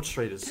 George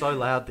Street is so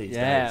loud these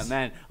yeah, days.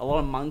 man, a lot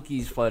of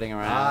monkeys floating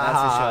around. Ah,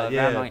 That's for sure.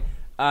 yeah. Very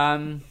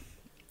monkey.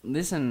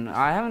 Listen,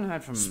 I haven't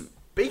heard from.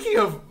 Speaking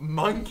of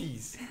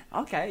monkeys.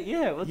 Okay,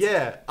 yeah. What's,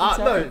 Yeah. what's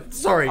No, happening?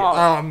 sorry.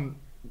 Oh.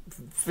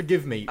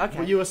 Forgive me. Okay.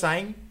 What you were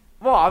saying?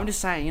 Well, I'm just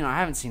saying, I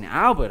haven't seen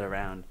Albert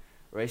around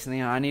recently,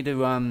 and I need to,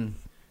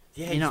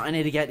 Yeah. I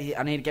need to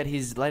get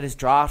his latest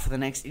draft for the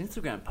next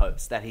Instagram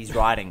post that he's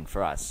writing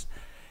for us.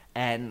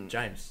 And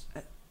James,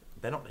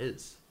 they're not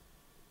his.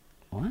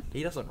 what?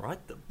 He doesn't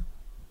write them.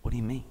 What do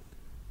you mean?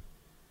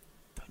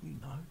 Don't you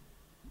know?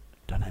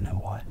 Don't I know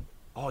why?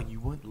 Oh, you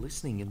weren't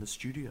listening in the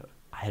studio.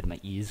 I had my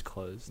ears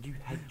closed. You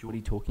had your What are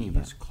you talking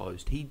ears about?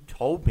 closed. He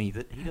told me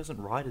that he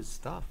doesn't write his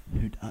stuff.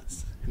 Who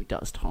does? Who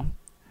does, Tom?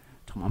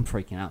 Tom, I'm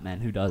freaking out,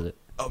 man. Who does it?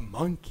 A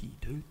monkey,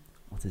 dude.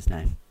 What's his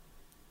name?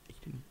 He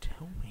didn't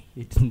tell me.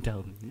 He didn't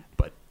tell me.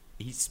 But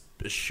he's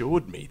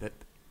assured me that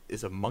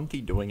is a monkey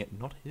doing it,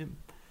 not him.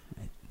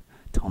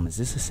 Tom, is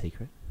this a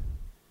secret?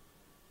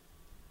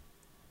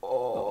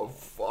 Oh,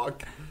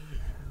 fuck.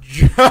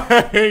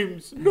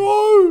 James,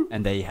 no!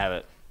 And there you have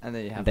it. And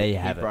there you have There it. you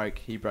have it.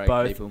 He broke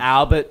Both people.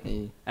 Albert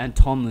He- and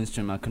Tom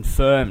Lindstrom are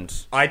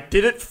confirmed. I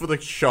did it for the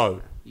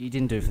show. You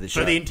didn't do it for the show.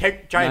 For the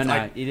James, no,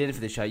 I, you did it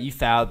for the show. You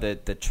failed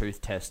the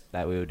truth test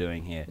that we were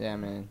doing here. Yeah,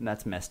 man. And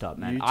that's messed up,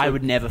 man. You I took-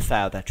 would never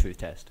fail that truth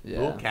test.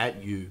 Yeah. look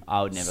at you.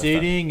 I would never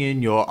Sitting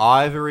in your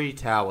ivory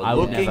tower, I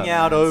would looking never.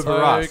 out over So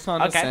us.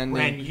 condescending.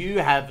 When you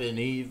haven't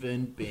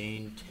even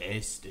been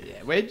tested.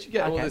 Yeah, where'd you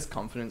get all Okay. this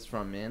confidence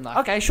from, man? Like,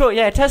 Okay, sure.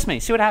 Yeah, test me.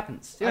 See what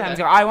happens. See what Okay.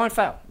 happens. I won't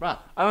fail. Right.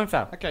 I won't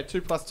fail. Okay,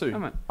 2 plus 2.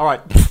 Come on.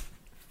 Alright,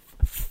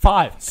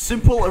 5.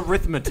 simple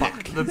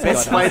arithmetic. The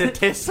best way to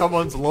test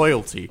someone's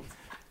loyalty.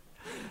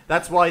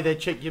 That's why they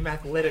check your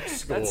athletic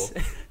score.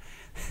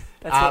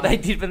 That's what they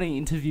did when they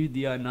interviewed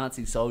the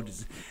Nazi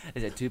soldiers. They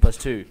said 2 plus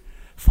 2,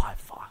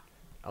 5.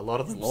 A lot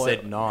of them Loyal.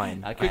 said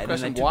 9. Okay, Good and then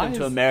question. they took Why them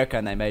to is- America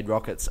and they made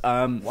rockets. Why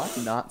are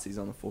Nazis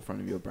on the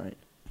forefront of your brain?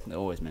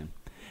 Always, man.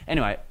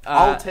 Anyway,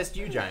 I'll test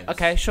you, James.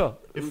 okay, sure.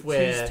 If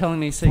we're, Who's telling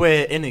me if secret?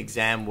 we're in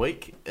exam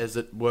week, as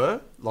it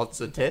were,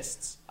 lots of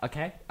tests.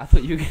 Okay, I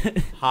thought you.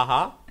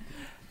 Haha.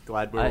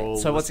 Glad we're all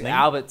So what's listening.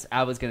 Albert's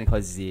going to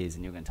close his ears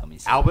and you're going to tell me.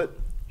 secret. Albert,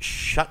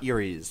 shut your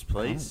ears,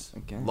 please. Oh,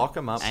 okay. Lock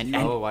them up And- and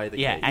throw and- away the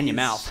yeah, keys. and your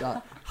mouth.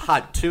 Shut.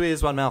 Hard, 2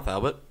 ears, 1 mouth,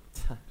 Albert.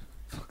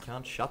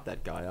 Can't shut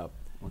that guy up.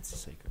 What's the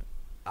secret?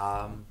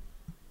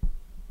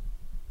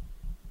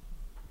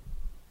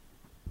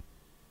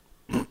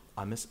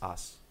 I miss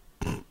us.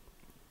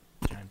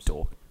 James.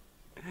 Dork.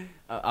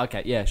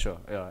 Okay, yeah, sure.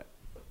 All right.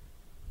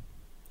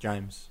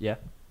 James. Yeah.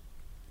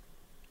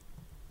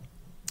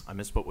 I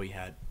miss what we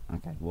had.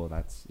 Okay. Well,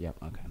 that's yep.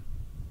 Okay.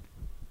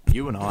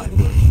 You and I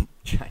were...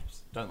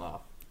 James, don't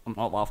laugh. I'm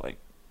not laughing.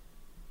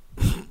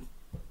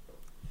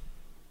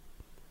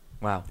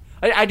 Wow.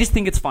 I just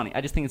think it's funny.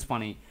 I just think it's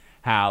funny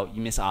how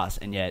you miss us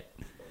and yet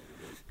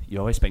you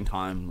always spend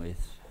time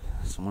with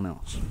someone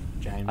else.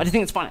 James. I just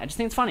think it's funny. I just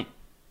think it's funny.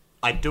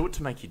 I do it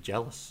to make you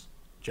jealous,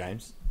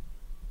 James.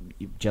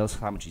 You're jealous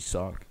of how much you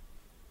suck.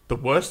 The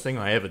worst thing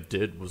I ever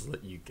did was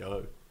let you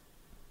go.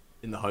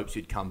 In the hopes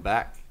you'd come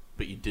back,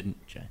 but you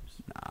didn't,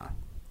 James. Nah.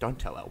 Don't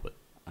tell Albert.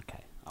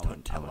 Okay. I Don't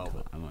won't. I won't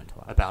tell. I won't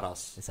tell. about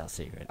us, It's our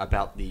secret.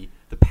 about the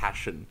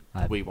passion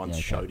that we once yeah,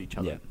 okay. showed each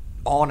other Yeah.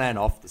 on and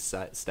off the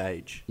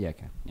stage, Yeah,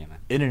 okay. Yeah, man.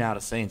 in and out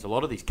of scenes. A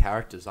lot of these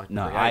characters I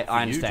No, create for I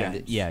you, understand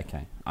James. it. Yeah,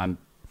 okay.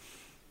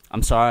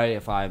 I'm sorry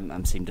if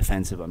I'm seem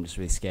defensive. I'm just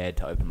really scared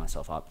to open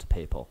myself up to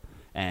people.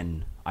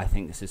 And I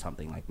think this is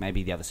something like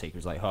maybe the other secret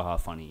is like, haha,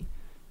 funny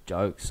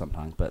jokes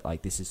sometimes, but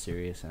like this is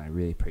serious, and I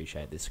really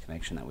appreciate this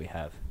connection that we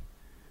have.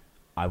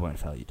 I won't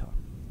fail you, Tom.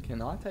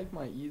 Can I take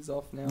my ears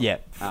off now? Yeah.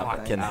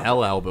 Fucking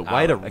hell, Albert!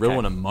 Way to okay.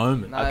 ruin a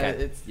moment. No, Okay.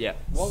 it's... Yeah.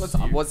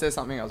 Was there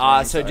something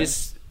else? So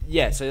just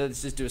so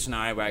let's just do a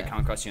scenario where I Yeah. come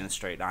across you in the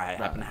street and I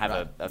happen to have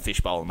right. a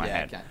fishbowl in my Yeah,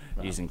 head okay,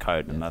 right. using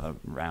code Yeah. another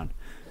round.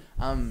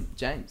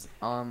 James.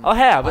 Oh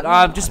hey,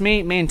 but just me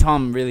and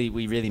Tom we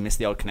really miss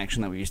the old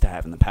connection that we used to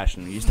have and the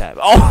passion we used to have.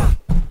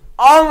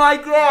 Oh my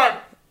god!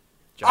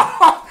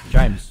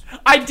 James,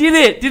 I did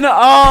it, didn't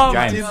I? Oh,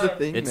 James, Here's the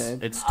thing, it's man.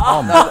 it's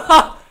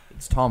Tom.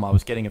 It's Tom. I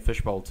was getting a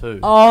fishbowl too.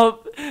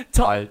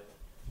 Tom.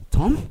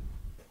 Tom?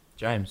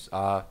 James,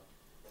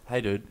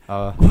 hey dude,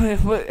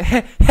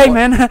 Hey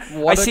man,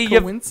 What I a see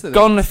you've coincidence.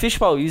 gone a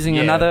fishbowl using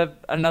Yeah.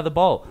 another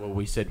bowl. well,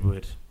 we said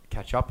we'd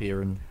catch up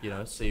here and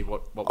see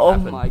what would Oh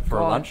happen my for a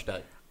God. lunch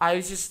date. I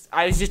was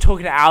just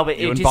talking to Albert.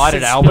 You it invited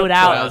just Albert spilled to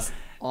out. ours.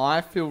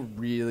 I feel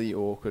really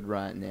awkward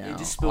right now. It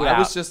just spilled I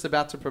was out. just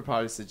about to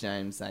propose to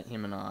James that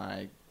him and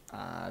I...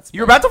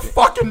 You're about to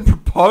fucking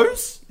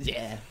propose,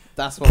 Yeah,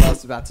 that's what I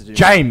was about to do.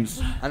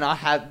 James. And I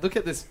had... Look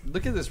at this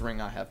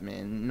ring I have,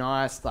 man.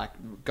 Nice, like,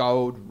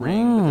 gold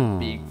ring with a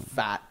big,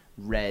 fat,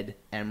 red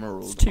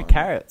emerald. It's 2 on it.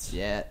 carats.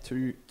 Yeah,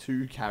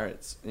 two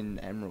carats in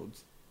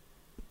emeralds.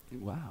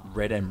 Wow.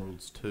 Red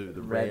emeralds too,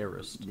 the Red-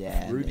 rarest.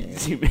 Yeah,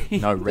 Rubies. man. You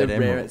mean? No, red The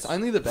emeralds. rarest.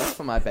 Only the best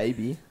for my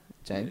baby,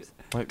 James.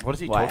 Wait, what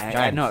is he Wait, talking?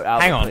 James, no,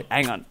 Albert, hang on,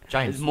 hang on.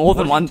 James. There's more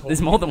than what are one. you There's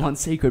talking more than about? one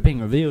secret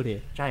being revealed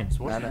here. James,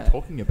 what No, are no. you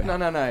talking about?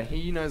 No.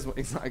 He knows what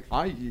it's like.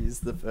 I use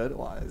the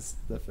fertilize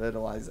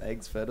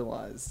eggs,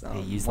 fertilize. He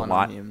used the one on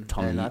line. him.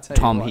 Tom, And he, I tell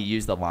you Tom, what, he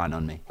used the line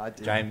on me. I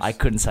did. James. I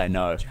couldn't say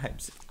no.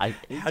 James, I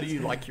how do you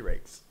like your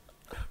eggs?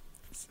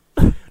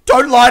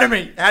 Don't lie to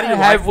me. How do you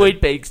have like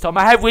wheat beaks, Tom.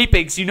 I have wheat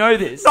beaks. You know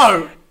this. them?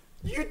 No,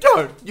 you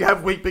don't. You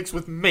have wheat bix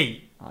with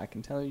me. I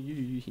can tell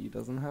you, he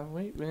doesn't have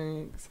wheat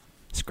wings.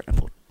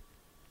 Scrambled.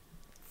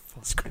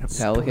 Scrambled.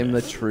 Tell him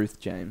the truth,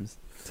 James.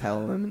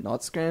 Tell him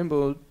not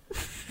scrambled,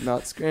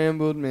 not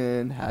scrambled,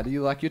 man. How do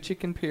you like your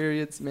chicken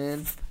periods,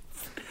 man?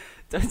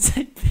 Don't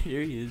say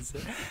periods.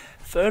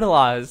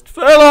 Fertilized.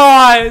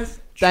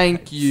 Fertilized.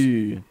 Thank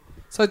you.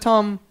 So,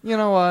 Tom, you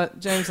know what?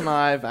 James and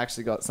I have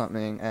actually got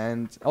something,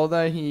 and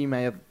although he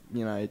may have,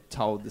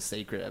 told the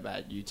secret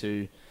about you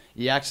two,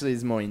 he actually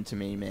is more into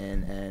me,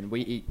 man, and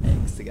we eat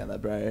eggs together,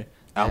 bro.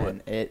 Albert.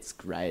 And it's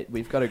great.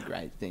 We've got a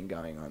great thing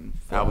going on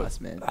for Albert.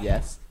 us, man.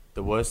 Yes?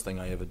 The worst thing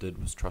I ever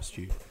did was trust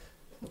you.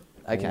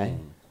 Okay.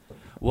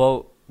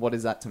 Well, What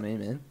is that to me,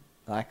 man?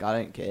 Like, I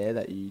don't care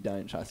that you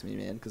don't trust me,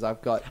 man, because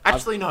I've got...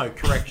 Actually, no.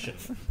 Correction.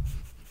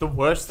 The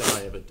worst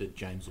thing I ever did,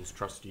 James, was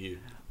trust you.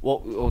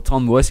 well,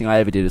 Tom, the worst thing I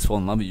ever did is fall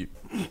in love with you.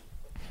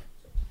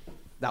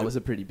 That was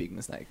a pretty big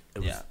mistake. It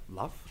was Yeah.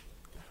 love.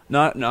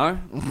 No.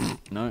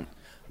 No.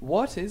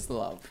 What is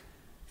love?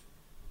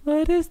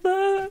 What is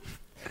love?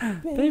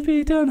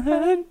 Baby, don't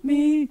hurt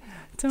me.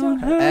 Don't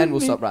hurt me. And we'll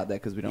stop right there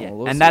because we don't want to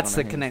lose. And that's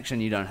the connection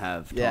you don't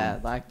have, Tom. Yeah,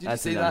 like, did you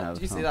That's see what you don't that? have,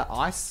 Did you see Tom. that?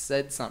 I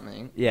said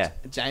something. Yeah.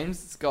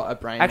 James has got a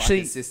brain Actually-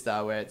 like his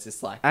sister, where it's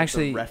just like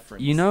Actually, it's a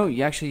reference.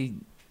 you actually...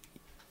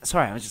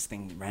 Sorry, I was just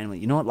thinking randomly.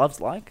 You know what love's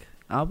like,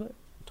 Albert?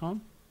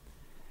 Tom?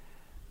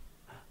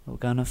 We're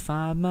gonna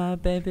find my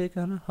baby,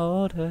 gonna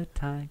hold her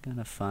tight,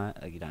 gonna find...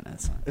 Oh, you don't know the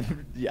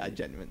song. Yeah, I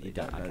genuinely You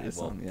don't don't? know Okay, this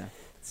well, song. Yeah.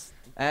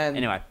 And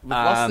Anyway, we've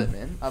lost it, um,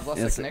 man. I've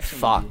lost yes, the connection.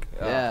 fuck.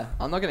 With you. Yeah,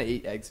 I'm not gonna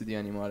eat eggs with you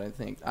anymore. I don't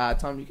think.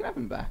 Tom, you can have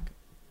him back.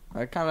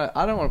 I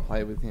don't want to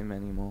play with him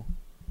anymore.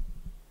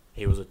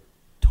 He was a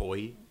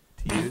toy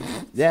to you.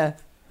 Yeah.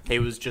 He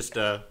was just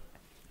an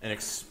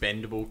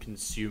expendable,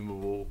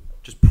 consumable,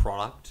 just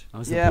product. I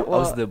was, Yeah, I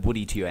was well- the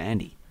Woody to your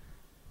Andy.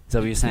 Is that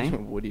what you're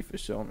saying? Woody for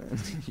sure, man.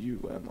 You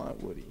were my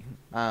Woody.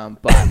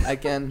 But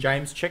again,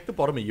 James, check the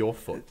bottom of your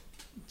foot,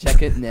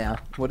 check it now.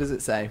 What does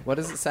it say? What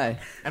does it say?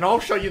 and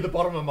I'll show you the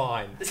bottom of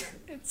mine.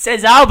 It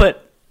says Albert.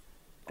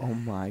 Oh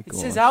my It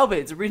god. says Albert.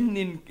 It's written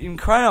in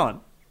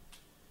crayon.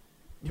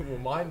 Yeah, well,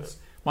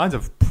 mine's a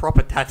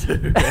proper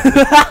tattoo,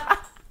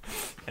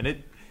 and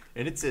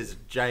it says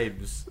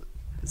James.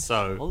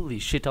 So Holy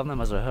shit, Tom, that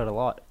must have hurt a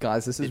lot.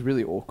 Guys, this is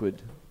really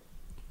awkward.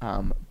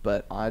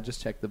 But I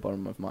just checked the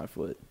bottom of my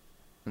foot,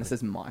 and it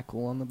says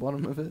Michael on the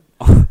bottom of it.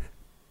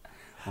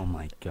 Oh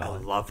my a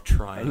god. love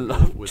triangle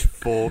Love with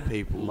 4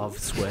 people. Love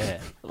square.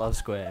 Love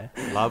square.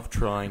 Love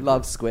triangle.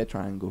 Love square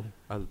triangle.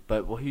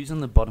 But who's on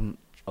the bottom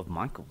of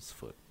Michael's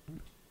foot?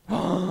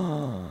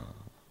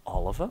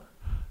 Oliver?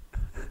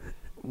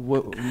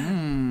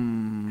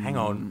 Hang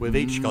on, we've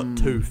each got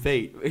 2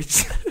 feet.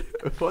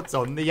 What's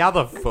on the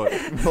other foot?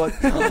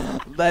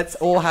 Let's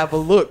all have a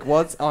look.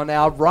 What's on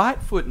our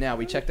right foot now?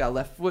 We checked our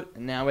left foot,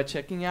 and now we're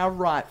checking our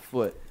right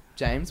foot.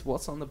 James,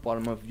 what's on the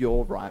bottom of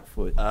your right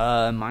foot?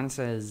 Mine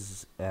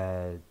says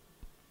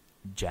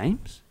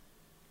James.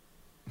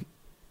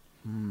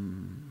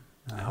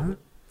 Albert?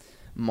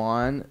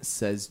 Mine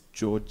says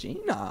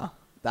Georgina.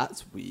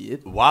 That's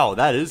weird. Wow,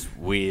 that is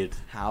weird.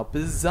 How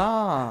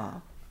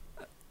bizarre.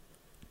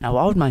 Now,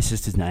 why would my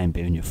sister's name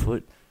be on your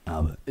foot,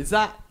 Albert? Is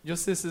that your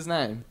sister's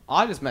name?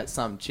 I just met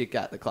some chick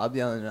at the club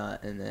the other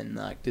night and then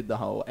like did the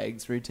whole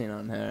eggs routine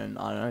on her and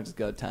I don't know, just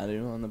got a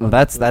tattoo on the Well,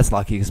 bottom. that's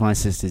lucky because my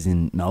sister's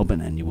in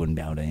Melbourne and you wouldn't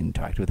be able to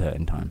interact with her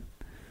in time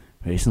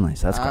recently,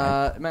 so that's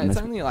great. Man, it's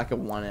only like a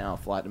 1 hour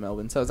flight to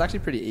Melbourne, so it's actually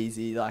pretty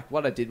easy. Like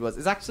what I did was,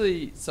 it's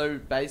actually, so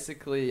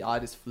basically I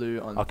just flew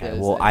on Okay,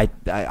 Thursday. well,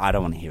 I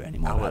don't want to hear any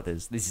more about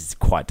this. This is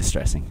quite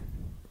distressing.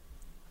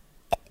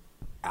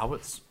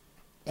 Albert's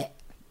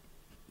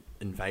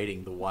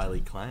invading the Wiley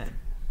clan.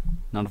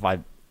 Not if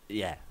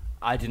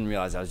I didn't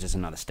realise I was just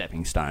another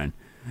stepping stone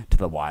to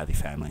the Wiley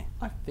family.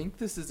 I think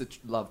this is a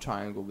love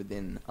triangle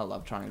within a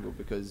love triangle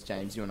because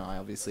James, you and I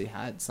obviously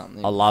had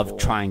something. A love before,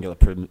 triangular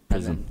and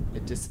prism.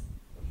 then it just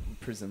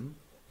prism.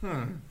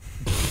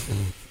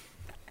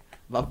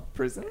 Love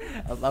prism.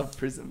 I love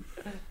prism.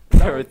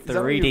 We're Is that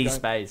where you 3D were going?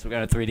 space. We're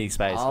going to 3D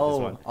space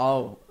with this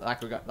one.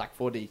 Like we got like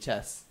 4D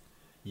chess.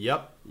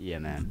 Yep. Yeah,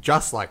 man.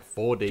 Just like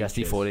 4D. Just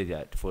chess. 4D,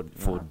 yeah,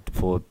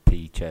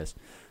 4P chess.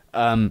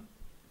 I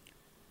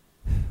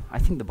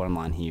think the bottom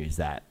line here is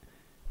that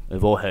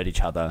we've all heard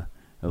each other.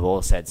 We've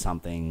all said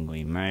something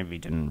we maybe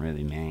didn't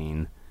really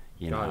mean,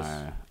 you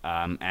Guys.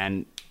 know.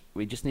 And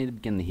we just need to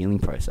begin the healing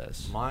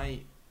process.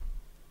 My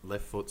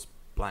left foot's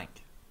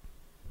blank.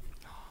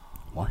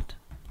 What?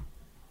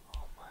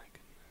 Oh my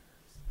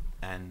goodness.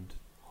 And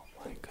Oh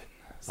my goodness.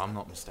 if I'm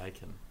not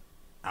mistaken,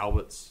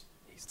 Albert's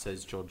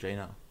says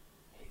Georgina.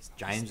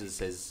 James's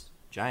says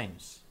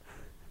James.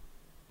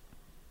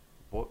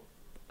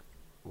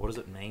 What does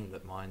it mean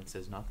that mine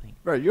says nothing?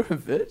 Bro, you're a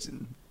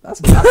virgin. That's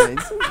what that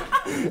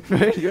means.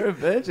 Bro, you're a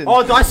virgin.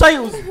 Oh, did I say it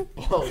was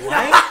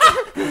blank?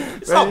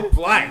 It's not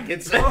blank.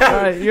 It's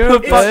Bro, you're a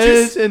It's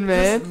virgin,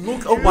 man. Just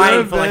look You're away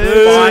a for like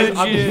virgin.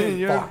 5.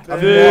 You're a I'm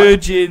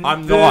virgin.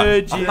 I'm not.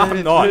 Virgin.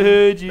 I'm not.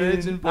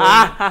 Virgin boy.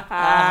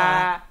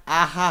 Ah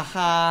ha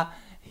ha.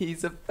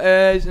 He's a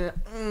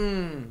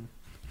virgin.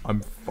 I'm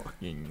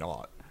fucking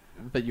not.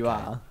 But you are.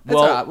 Well- Well,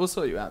 alright. We'll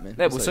sort you out, man.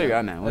 Yeah, we'll sort you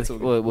out, man. That's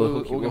We'll all good.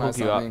 hook you- we'll organise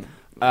hook you up. something.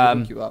 We'll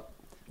hook you up.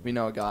 We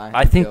know a guy.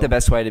 I think Phil. the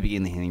best way to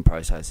begin the healing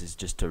process is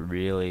just to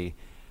really,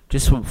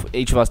 just for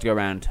each of us to go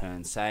around in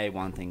turn, say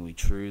one thing we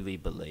truly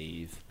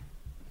believe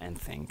and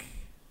think.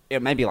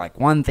 It may be like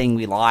one thing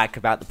we like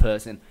about the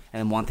person, and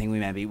then one thing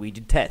we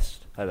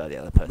detest about the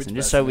other person. Which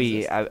Just so person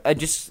we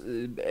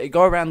is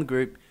go around the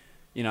group,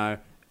 you know.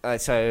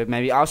 So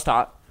maybe I'll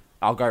start.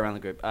 I'll go around the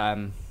group.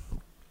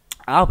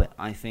 Albert,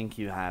 I think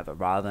you have a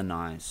rather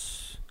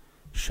nice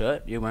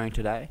shirt you're wearing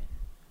today.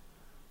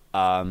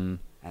 And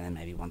then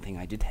maybe one thing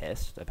I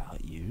detest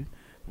about you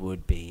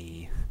would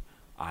be,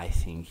 I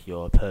think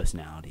your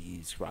personality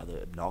is rather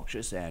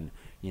obnoxious and,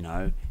 you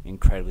know,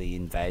 incredibly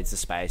invades the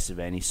space of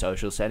any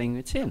social setting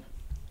it's in.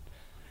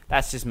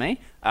 That's just me.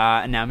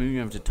 And now moving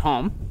over to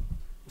Tom.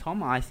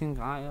 Tom, I think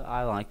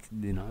I like,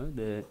 you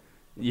know,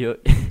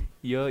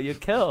 your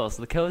curls,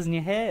 the curls in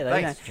your hair.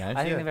 Thanks, James.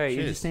 I think Yeah, they're very cheers.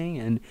 interesting.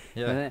 And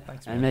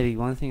Thanks, and man. maybe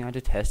one thing I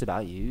detest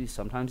about you is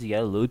sometimes you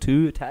get a little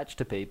too attached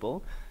to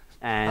people.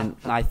 And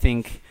I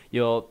think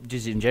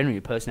just in general,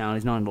 your personality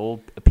is not at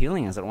all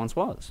appealing as it once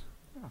was.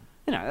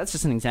 You know, that's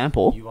just an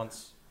example. You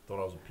once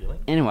thought I was appealing?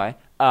 Anyway,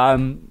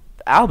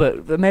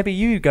 Albert, maybe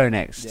you go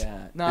next.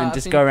 Yeah. No, and I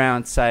just think- go around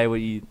and say what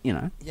you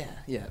know.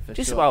 Yeah, for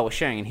Just sure. while we're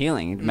sharing and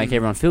healing, to make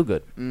everyone feel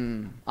good.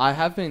 I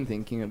have been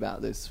thinking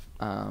about this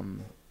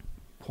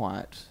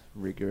quite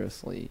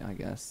rigorously, I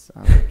guess.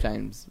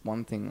 James,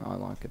 one thing I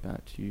like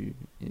about you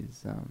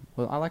is,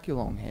 well, I like your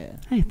long hair.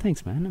 Hey,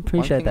 thanks, man. I One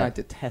appreciate thing I that.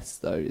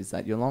 detest, though, is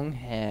that your long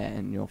hair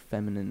and your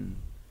feminine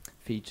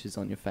features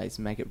on your face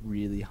make it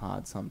really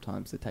hard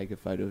sometimes to take a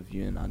photo of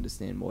you and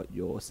understand what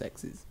your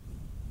sex is.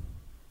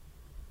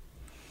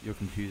 You're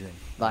confusing.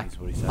 Like, is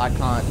what he said. I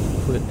can't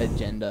put a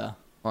gender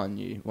on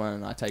you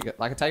when I take it.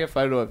 Like, I take a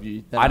photo of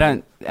you. then I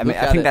don't. I mean, look I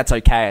at think it. that's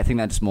okay. I think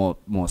that's more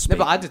speak.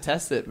 No, but I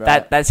detest it, bro.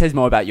 that says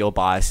more about your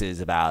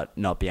biases about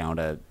not being able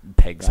to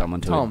peg Right.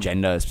 someone to Tom. a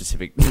gender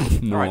specific All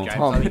right, norm. James,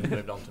 Tom. I think you've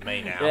moved on to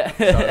me now.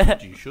 Yeah.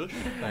 So, you shush?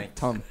 Thanks.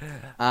 Tom.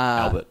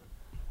 Albert.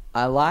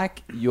 I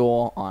like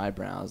your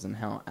eyebrows and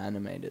how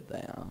animated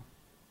they are.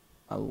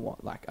 I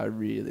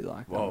really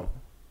like them. Whoa.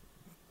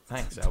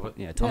 Thanks, Albert.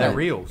 Yeah, Tom. They're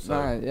real, so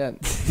No, yeah.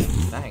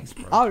 thanks,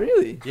 bro. Oh,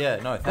 really? Yeah,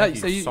 no, No,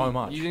 thank you so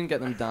much. You didn't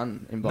get them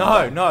done in No,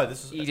 Bali. no,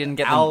 this is You didn't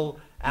get al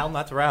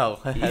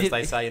natural, as did-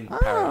 they say in Ah.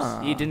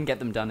 Paris. You didn't get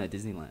them done at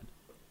Disneyland.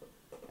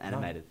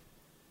 Animated.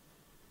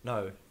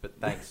 No, but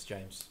thanks,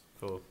 James,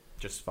 for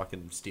just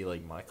fucking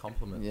stealing my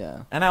compliment.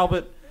 Yeah. And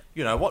Albert,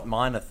 you know, what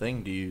minor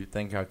thing do you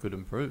think I could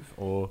improve,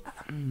 or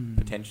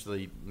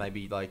potentially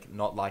maybe like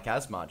not like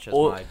as much as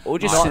Or- my or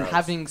just Not eyebrows?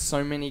 having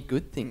so many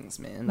good things,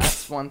 man.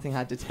 That's one thing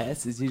I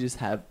detest is you just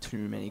have too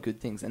many good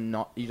things and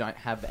you don't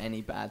have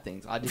any bad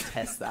things. I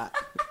detest that.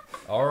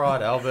 All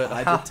right, Albert.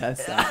 I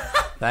detest that.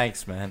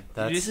 Thanks, man.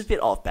 You're just a bit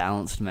off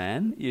balanced,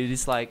 man. You're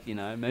just like,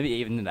 maybe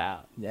even it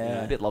out.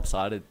 Yeah. A bit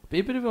lopsided. Be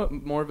a bit of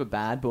more of a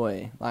bad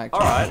boy. Like,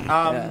 All right.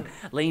 yeah.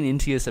 Lean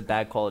into your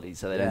bad qualities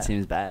so they don't seem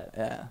as bad.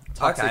 Yeah.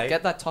 Toxic. Okay.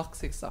 Get that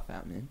toxic stuff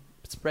out, man.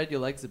 Spread your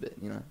legs a bit,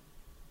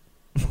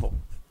 Oh.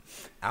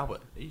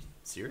 Albert, are you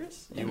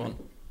serious? Yeah, You man. want,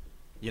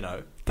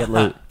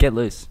 Get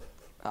loose.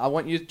 I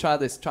want you to try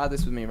this. Try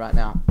this with me right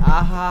now.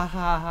 Ah ha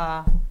ha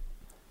ha.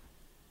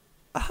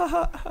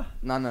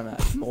 No.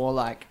 More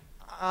like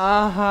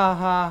ah ha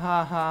ha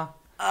ha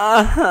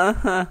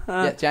ha.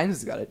 Yeah,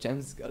 James has got it.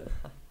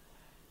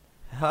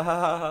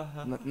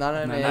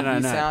 No,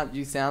 man.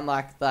 You sound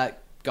like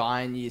that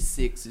guy in year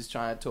 6 who's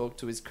trying to talk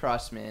to his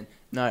crush, man.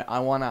 No, I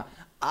wanna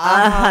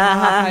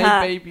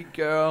hey baby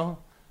girl.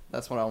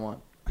 That's what I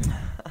want.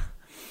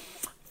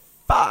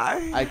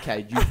 Bye.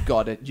 Okay, you've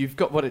got it. You've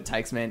got what it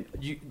takes, man.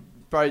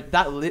 Bro,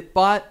 that lip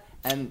bite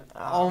and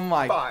oh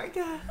my. Bye.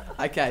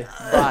 Okay,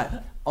 right.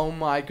 Oh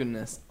my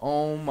goodness.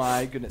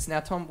 Now,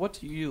 Tom, what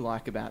do you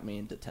like about me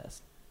and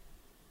detest?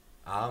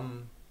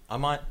 I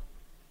might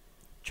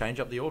change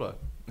up the order.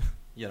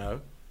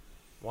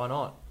 Why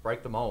not?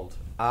 Break the mold.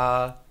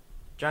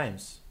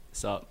 James.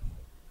 So,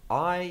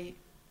 I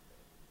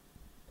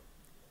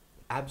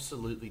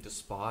absolutely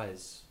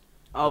despise.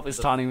 it's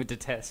starting with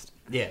detest.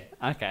 Yeah.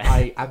 Okay.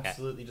 I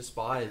absolutely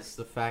despise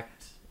the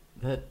fact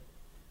that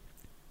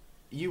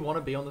you want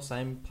to be on the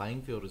same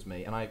playing field as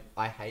me, and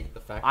I hate the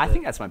fact I that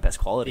think that's my best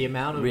quality. the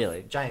amount of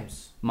really,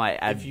 James, my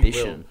if you will,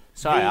 ambition.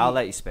 Sorry, I'll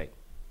let you speak.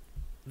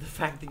 the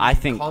fact that you I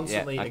think-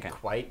 constantly yeah, okay.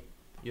 equate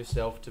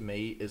yourself to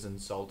me is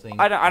insulting.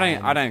 I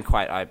don't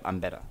quite. I'm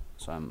better,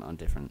 so I'm on a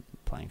different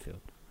playing field.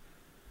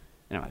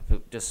 Anyway,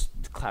 but just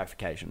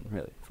clarification,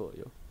 really, for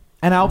you.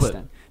 And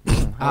Albert,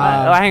 Understand.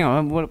 Hang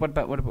on. What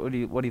do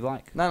you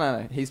like?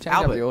 No. He's changed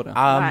Albert, up the order.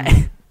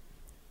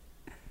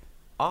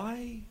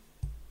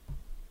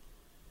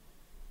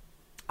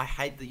 I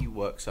hate that you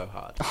work so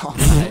hard. Oh,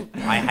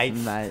 I hate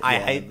Mate, I yeah,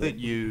 hate but- that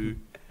you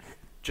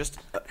just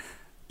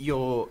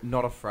you're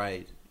not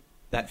afraid.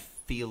 That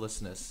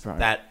fearlessness, Right.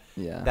 that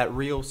that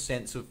real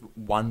sense of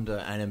wonder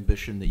and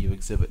ambition that you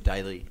exhibit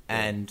daily,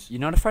 and You're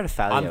not afraid of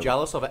failure. I'm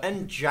jealous of it.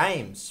 And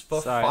James,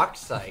 for Sorry. fuck's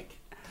sake,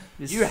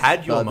 you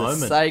had your For moment.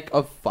 the sake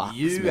of fucks,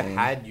 You man.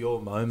 had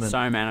your moment.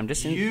 Sorry, man. I'm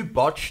just. You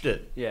botched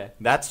it. Yeah.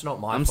 That's not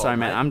my I'm fault. sorry,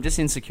 man. mate. I'm just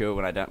insecure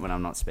when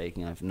I'm not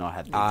speaking. I've not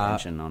had the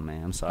attention on me.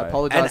 I'm sorry. I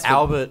apologize. And for-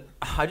 Albert,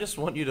 I just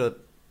want you to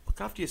look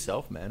after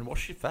yourself, man.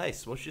 Wash your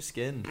face, wash your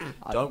skin.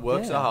 Don't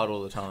work so yeah. hard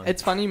all the time.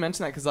 It's funny you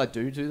mention that because I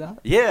do that.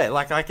 Yeah,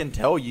 like I can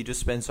tell you just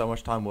spend so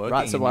much time working.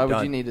 Right, so and why would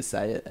don't. you need to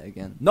say it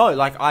again? No,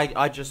 like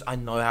I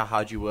know how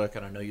hard you work,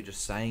 and I know you're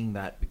just saying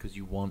that because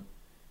you want,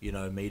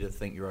 me to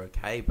think you're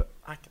okay. But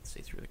I can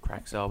see through the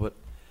cracks, Albert.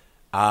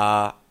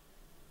 I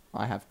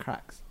have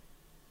cracks.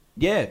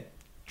 Yeah,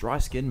 dry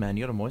skin, man.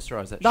 You got to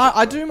moisturize that. No, shit,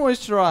 I bro. do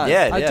moisturize.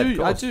 Yeah, I yeah, do. of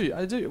course.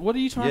 I do. What are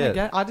you trying Yeah. to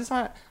get? I just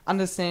don't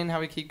understand how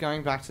we keep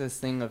going back to this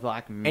thing of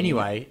like. Me.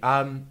 Anyway,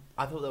 I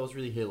thought that was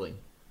really healing.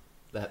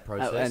 That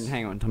process. And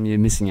hang on, Tom. You're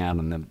missing out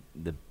on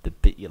the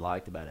bit you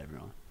liked about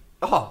everyone.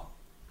 Oh,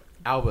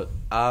 Albert.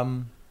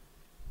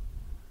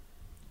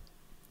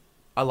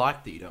 I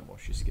like that you don't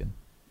wash your skin.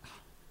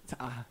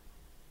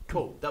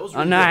 Cool. That was Oh,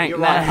 really no, good. You're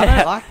no. right. I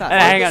don't like that.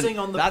 Hang on. Focusing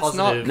on the That's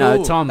positive. not No,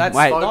 cool. Tom, That's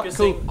wait. not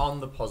Focusing cool. on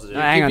the positive.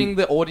 No, hang on. Giving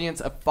the audience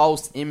a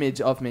false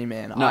image of me,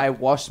 man. No. I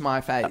wash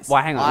my face.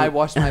 Well, hang on. I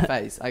wash my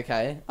face.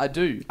 Okay, I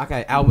do.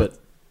 Okay, Albert.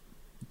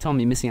 Tom,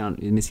 you're missing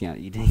out. You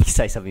didn't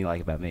say something you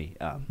like about me.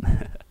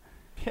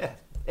 Yeah.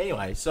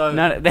 Anyway, so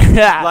No,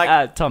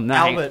 Tom. No,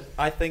 hang on. Albert,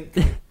 I think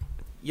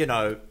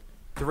the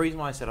reason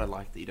why I said I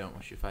like that you don't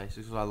wash your face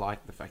is because I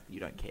like the fact that you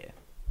don't care.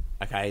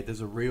 Okay, there's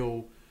a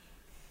real,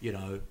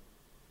 you're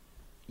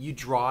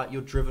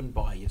driven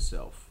by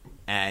yourself,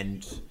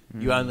 and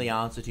you only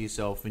answer to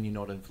yourself, and you're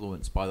not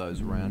influenced by those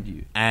around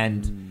you.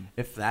 And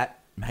if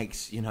that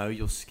makes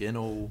your skin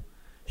all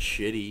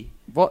shitty,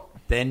 What?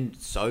 then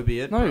so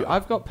be it. No, bro.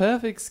 I've got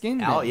perfect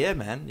skin. Oh man. yeah,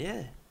 man.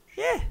 Yeah.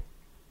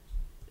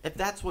 If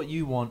that's what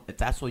you want, if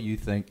that's what you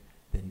think,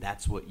 then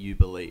that's what you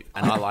believe,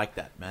 and I like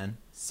that, man.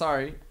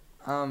 Sorry.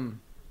 No,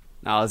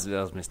 that was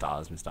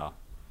Mr. R.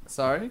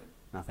 Sorry.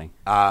 Nothing.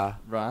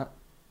 Right.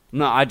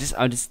 No, I just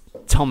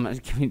Tom.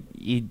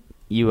 You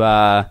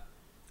I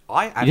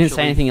actually didn't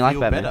say anything you like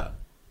feel about me. better.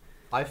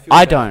 I feel.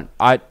 I better.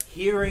 don't.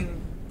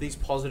 Hearing these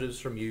positives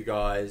from you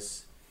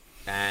guys,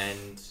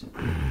 and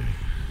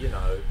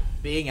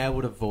being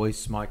able to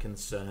voice my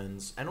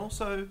concerns, and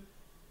also,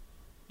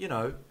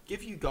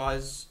 give you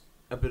guys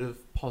a bit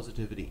of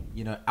positivity.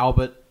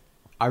 Albert,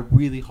 I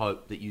really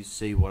hope that you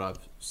see what I've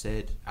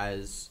said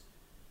as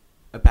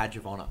a badge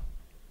of honor.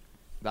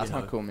 That's You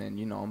know. not cool,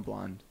 man. I'm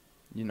blind.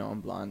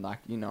 Like,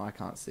 I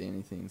can't see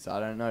anything. So I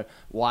don't know.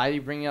 Why are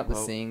you bringing up the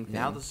Well, seeing thing?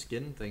 now the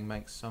skin thing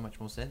makes so much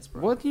more sense,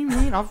 bro. What do you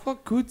mean? I've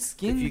got good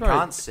skin, If you bro.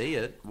 can't see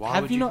it, why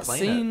Have would you you not clean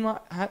seen it? my...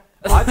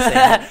 I've seen it.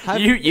 Have-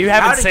 You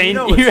How haven't do you seen.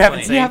 know You it's haven't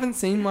clean? seen. You haven't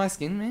seen my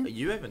skin, man?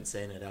 You haven't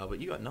seen it, Albert.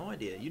 You got no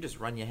idea. You just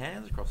run your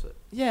hands across it.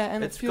 Yeah,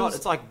 and It's it feels...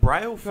 it's like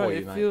braille for bro, you,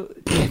 it mate. feel,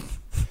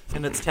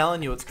 and it's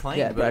telling you it's clean.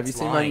 Yeah, but bro. Have you it's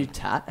seen my lying. new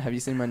tat? Have you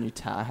seen my new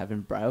tat I have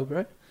in Braille, bro?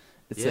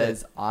 It Yeah.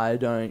 says "I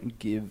don't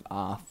give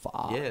a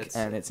fuck," Yeah,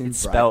 and it's in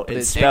it's Braille. spelled- but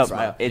it's in spelled-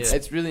 Braille. it's-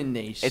 It's really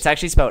niche. It's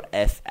actually spelled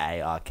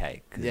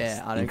FARK.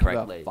 Yeah, I don't give a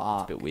incorrectly.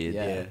 fuck. It's a bit weird.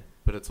 Yeah. Yeah,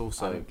 but it's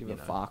also I don't give you a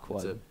know, fuck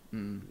it's what.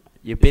 Mm.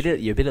 You're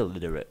a bit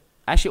illiterate.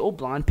 Actually, all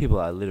blind people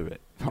are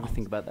illiterate. You ever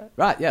think about that?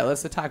 Right, yeah,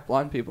 let's attack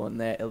blind people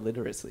and their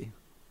illiteracy.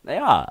 They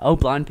are. All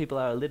blind people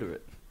are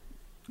illiterate.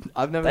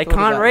 I've never. They thought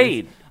can't about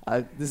read.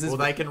 This is. well,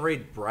 they can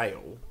read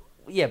Braille.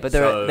 Yeah, but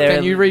So- they're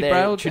Can you read they're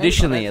Braille? James?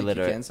 traditionally I don't think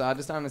you illiterate. can, so I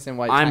just don't understand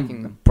why you're attacking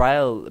I'm them.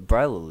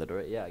 Braille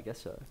illiterate. Yeah, I guess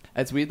so.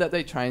 It's weird that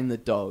they train the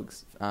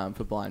dogs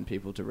for blind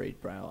people to read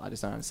Braille. I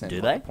just don't understand. Do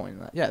what they? The point of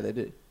that. Yeah, they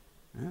do.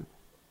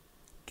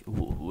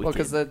 Well, Wicked.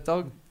 because the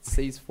dog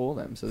sees for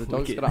them, so the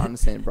dog's Wicked. got to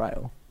understand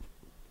Braille.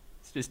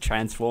 It's just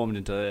transformed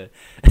into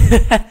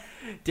a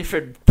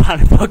different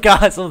part of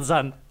podcast all of a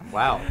sudden.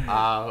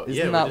 Wow. Isn't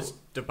Yeah, we're that-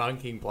 just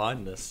debunking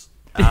blindness.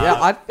 Yeah,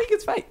 I think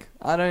it's fake.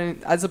 I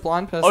don't. As a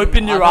blind person,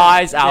 Open your I don't-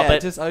 eyes, yeah,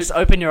 Albert. Just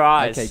open your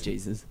eyes. Okay,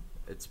 Jesus.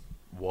 It's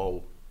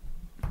whoa.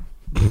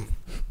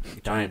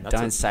 Don't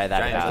That's a- say that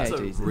James, about. that's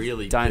Okay, a Jesus.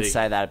 really Don't big,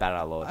 say that about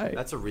our Lord. Oh,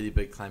 That's a really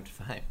big claim to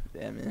fame.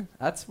 yeah, man.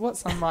 That's what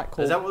some might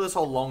call Is that what this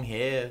whole long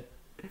hair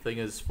thing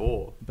is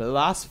for?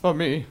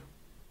 blasphemy.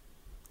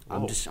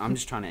 I'm Whoa.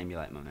 just trying to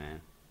emulate my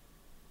man.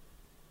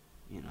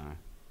 You know,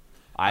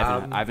 I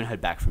haven't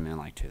heard back from him in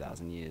like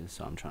 2,000 years,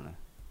 so I'm trying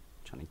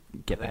to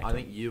get back. I to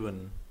think him. you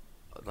and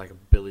like a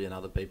billion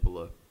other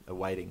people are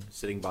waiting,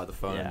 sitting by the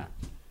phone,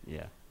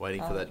 Yeah,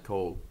 waiting for that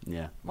call.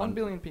 yeah. 1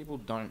 billion people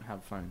don't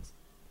have phones.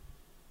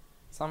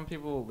 Some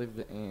people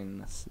live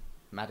in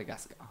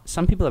Madagascar.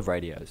 Some people have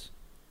radios.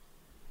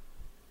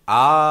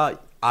 I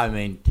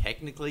mean,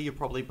 technically, you're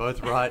probably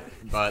both right,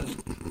 but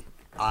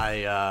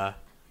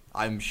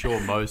I'm sure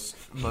most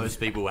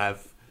people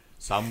have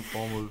some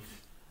form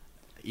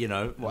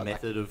of, What,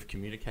 method of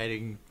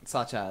communicating.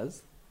 Such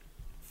as?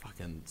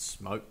 Fucking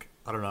smoke.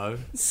 I don't know. Like,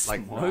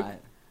 Smoke? Right.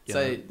 you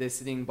So know. they're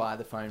sitting by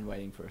the phone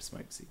waiting for a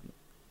smoke signal.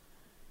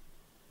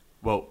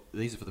 Well,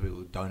 these are for the people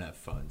who don't have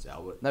phones,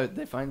 Albert. No,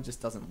 their phone just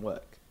doesn't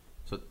work.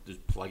 So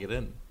just plug it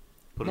in.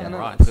 Put it No, in no,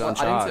 rice. Put it on I didn't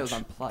say it charge. was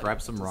unplugged.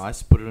 Grab some Just-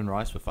 rice, put it in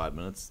rice for 5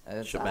 minutes.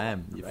 It's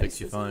Shabam, you fix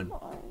your phone.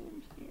 racism.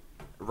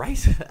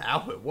 Race,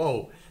 Albert,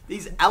 whoa.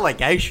 These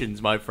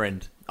allegations, my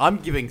friend. I'm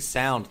giving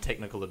sound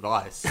technical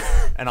advice,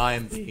 and I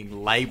am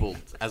being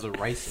labelled as a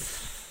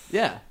racist.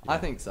 Yeah, I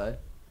think so.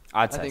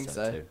 I'd I say think so,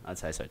 so. too. I'd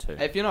say so too.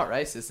 If you're not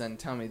racist, then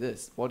tell me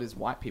this: what is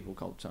white people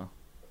culture?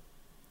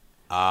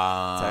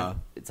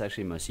 It's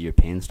actually most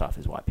European stuff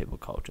is white people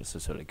culture, so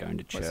sort of going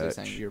to What's church.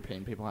 saying?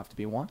 European people have to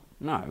be white?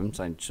 No, I'm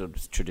saying sort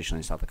of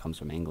traditionally stuff that comes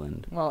from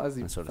England. Well, as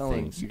you That sort of fellow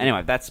things. you-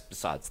 Anyway, that's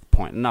besides the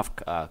point. Enough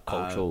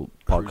cultural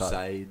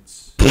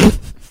podcast.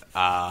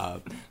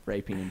 Crusades.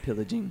 raping and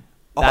pillaging.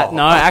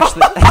 No,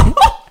 actually,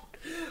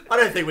 I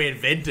don't think we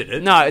invented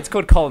it. no. It's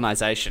called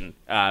colonization,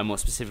 more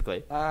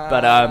specifically.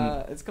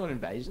 But it's called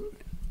invasion.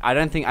 I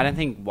don't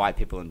think white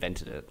people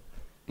invented it.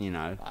 You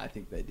know, I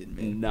think they did.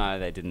 Man. no,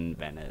 they didn't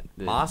invent it.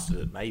 Mastered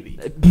it, maybe.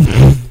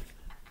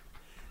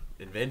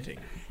 Inventing.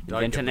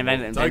 Don't give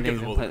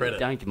them all the credit.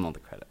 Don't give them all the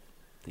credit.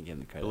 Don't give them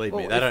the credit. Believe me,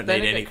 Well, they if don't they need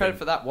don't anything. get credit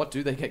for that. What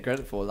do they get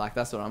credit for? Like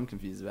that's what I'm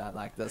confused about.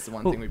 Like that's the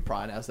one Well- thing we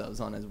pride ourselves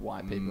on as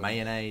white people.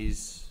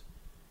 Mayonnaise.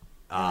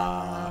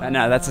 No,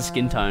 that's a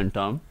skin tone,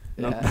 Tom.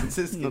 Yeah, it's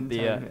just not not the,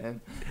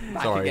 man.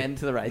 Back Sorry. again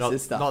to the racist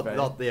stuff, Not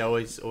bro. the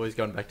always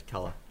going back to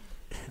colour.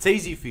 It's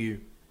easy for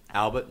you,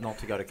 Albert, not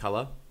to go to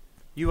colour.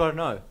 You gotta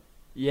know.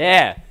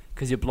 Yeah,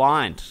 because you're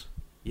blind.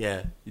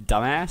 Yeah, You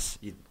dumbass.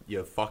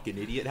 you're a fucking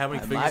idiot. How many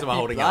I fingers might am I be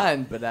holding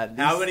blind, but at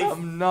How least many-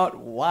 I'm not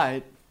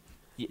white.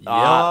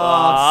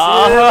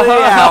 up?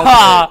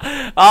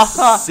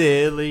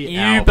 Silly You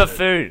Albert.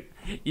 buffoon.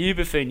 You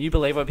buffoon. You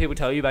believe what people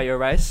tell you about your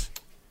race?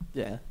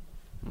 Yeah.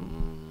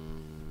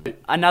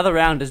 Another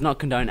round does not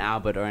condone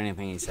Albert or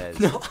anything he says.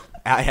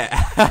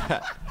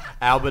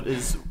 Albert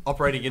is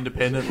operating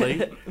independently.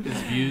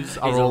 His views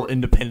are He's all a-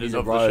 independent he's a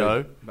of the rogue.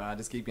 show. But I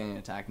just keep getting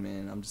attacked,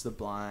 man. I'm just a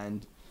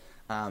blind,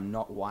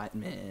 not white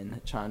man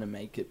trying to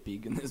make it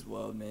big in this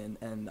world, man.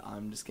 And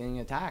I'm just getting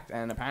attacked.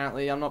 And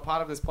apparently I'm not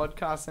part of this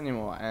podcast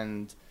anymore.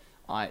 And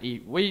I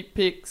eat wheat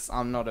picks.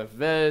 I'm not a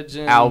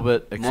virgin.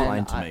 Albert, And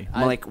explain to me.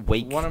 More like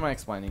weak What am I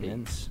explaining,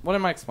 man? picks. What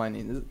am I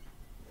explaining? Is it-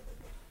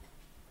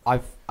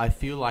 I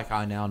feel like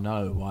I now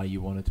know why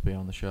you wanted to be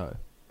on the show.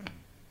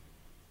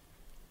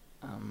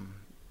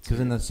 Because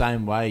in the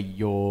same way,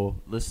 your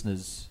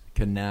listeners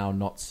can now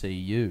not see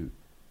you.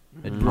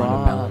 It kind of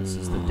Right.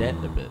 balances the debt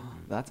a bit.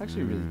 That's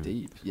actually really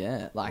deep.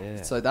 Yeah. Like,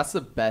 Yeah. so that's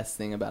the best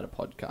thing about a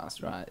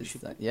podcast, right? Is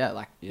that, yeah,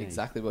 like Yeah.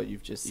 exactly what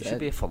you've just You said. should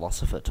be a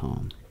philosopher,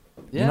 Tom.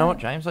 Yeah. You know what,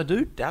 James? I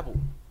do dabble.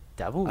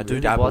 Dabble? I do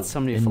Really? dabble What's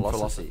some new in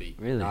philosophy?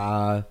 Really?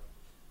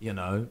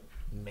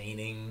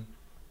 Meaning,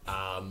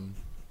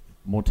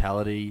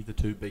 mortality, the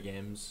two big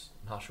M's,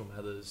 Marshall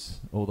Mathers,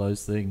 all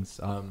those things.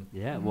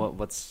 Yeah. What?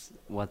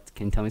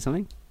 Can you tell me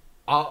something?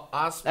 I'll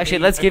ask. Actually,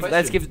 me let's a give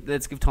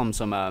question. Tom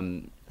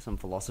some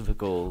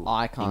philosophical.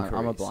 I can't. I'm a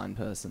inquiries. blind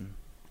person.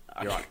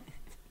 You're right.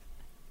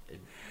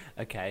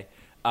 Okay.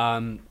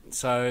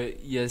 So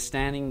you're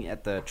standing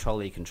at the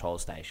trolley control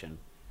station,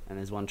 and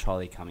there's one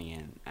trolley coming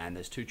in, and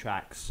there's 2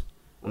 tracks.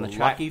 On the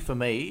track, Lucky for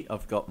me,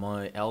 I've got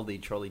my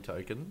Aldi trolley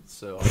token,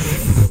 so I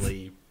can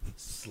actually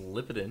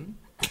slip it in,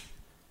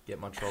 get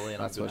my trolley,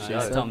 and That's I'm what good she to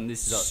go. said. Tom,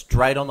 this is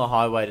Straight on the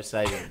highway to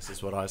savings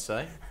is what I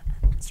say.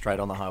 Straight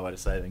on the highway to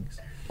savings.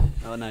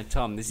 oh no,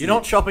 Tom. This You're is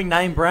not shopping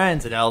name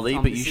brands at Aldi,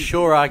 Tom, but this you is-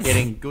 sure are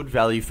getting good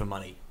value for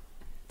money.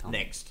 Tom.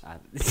 Next.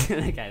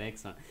 Okay,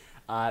 next one.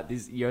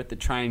 You're at the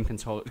train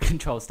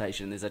control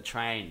station. There's a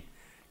train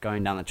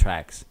going down the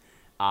tracks,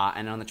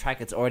 and on the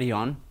track it's already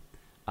on.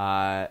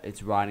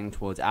 It's riding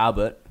towards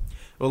Albert.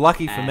 Well,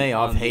 lucky for And me,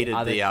 on I've the heeded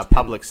other the ten-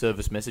 public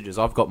service messages.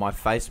 I've got my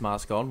face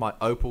mask on, my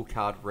Opal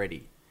card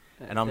ready,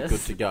 and I'm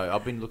good to go.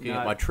 I've been looking No.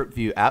 at my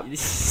TripView app.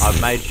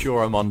 I've made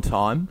sure I'm on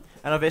time,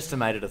 and I've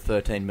estimated a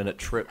 13-minute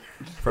trip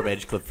from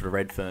Edgecliff to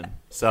Redfern.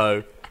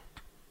 So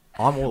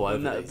I'm all over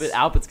No, this. but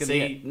Albert's gonna See,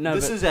 get no.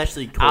 this but is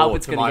actually core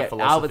Albert's to gonna my get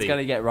philosophy. Albert's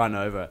gonna get run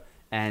over,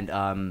 and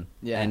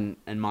Yeah.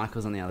 and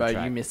Michael's on the other Bro,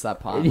 track. you missed that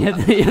part. Yeah,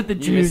 the You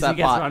Jews missed who that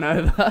gets part. run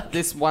over.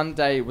 This one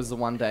day was the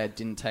one day I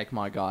didn't take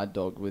my guide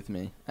dog with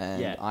me,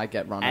 and Yeah. I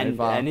get run And-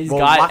 over. and his Well,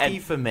 guy- lucky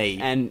and- for me,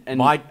 and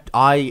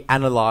I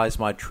analyse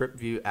my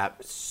TripView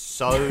app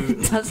so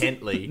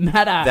intently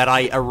matter. that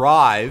I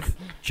arrive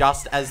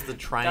just as the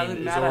train Doesn't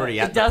is matter. already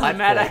at It the doesn't platform.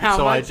 matter how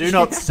so I much do you-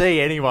 not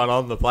see anyone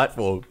on the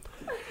platform.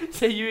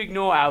 So you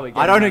ignore Albert.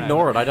 I don't getting run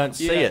ignore over. it. I don't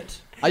see Yeah.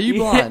 it. Are you Yeah.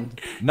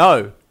 blind?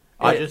 No,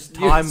 I Yeah, just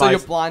You- time so my. you're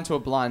blind to a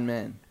blind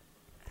man.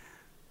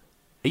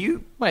 Are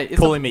you Wait, is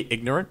calling me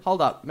ignorant? Hold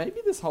up.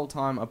 Maybe this whole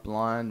time a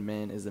blind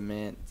man is a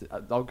man.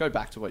 I'll go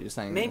back to what you're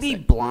saying. in a Maybe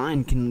sec.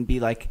 blind can be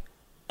like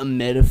a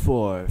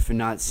metaphor for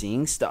not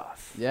seeing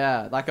stuff.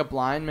 Yeah, like a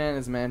blind man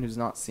is a man who's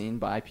not seen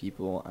by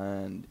people,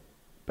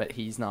 but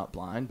he's not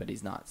blind, but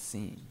he's not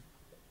seen.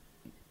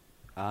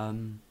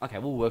 Okay,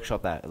 we'll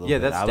workshop that a little Yeah,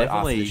 bit. that's Albert, after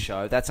definitely the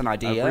show. That's an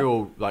idea. A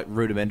real like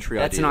rudimentary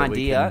That's idea. an that we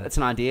idea. can- That's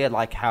an idea.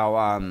 Like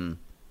how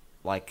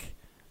like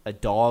a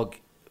dog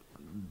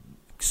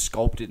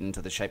sculpted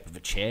into the shape of a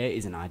chair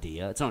is an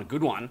idea. It's not a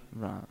good one.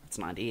 Right. It's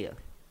an idea.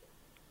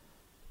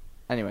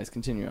 Anyways,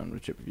 continue on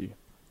with trip review.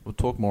 We'll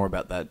talk more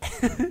about that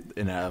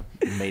in a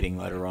meeting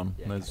later on.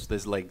 Yeah.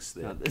 There's legs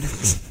there.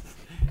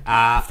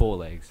 4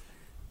 legs.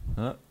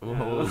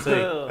 We'll see.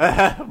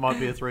 Might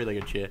be a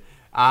 3-legged chair.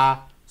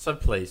 So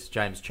please,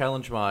 James,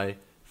 challenge my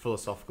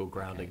philosophical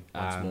grounding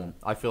once more.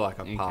 I feel like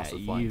I've passed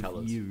with flying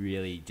colours. You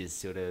really just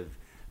sort of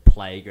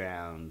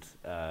playground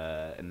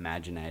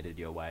imaginated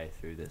your way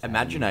through this.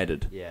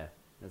 Imaginated? Yeah.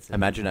 That's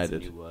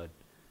Imaginated. That's a new word.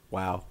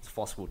 Wow. It's a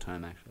possible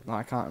term, actually. No,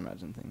 I can't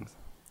imagine things.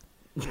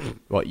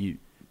 What you?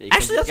 Yeah,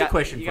 Actually, that's a can't-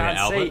 question for you, can't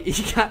Albert.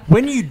 see- you can't-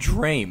 When you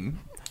dream,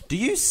 do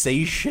you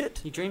see shit?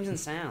 He dreams in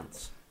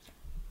sounds.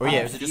 Or Oh,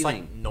 yeah, is it just like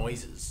feeling.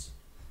 noises?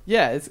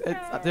 Yeah, it's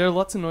there are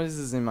lots of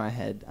noises in my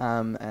head,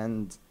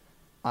 and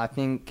I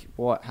think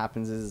what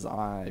happens is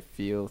I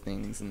feel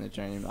things in the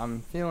dream.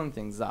 I'm feeling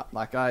things up.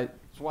 Like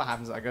what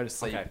happens? I go to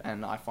sleep Okay.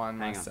 and I find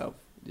Hang on. myself.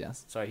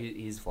 Yes. Sorry,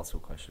 here's a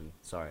philosophical question.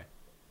 Sorry.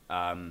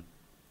 Tom,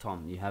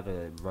 you have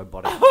a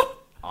robotic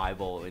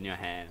eyeball in your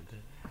hand.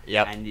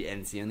 Yep. And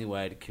it's the only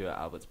way to cure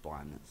Albert's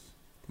blindness.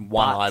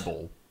 One But-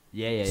 eyeball.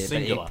 Yeah.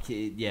 Singular.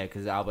 Yeah,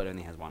 because Albert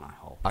only has one eye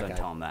hole. Okay. Don't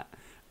tell him that.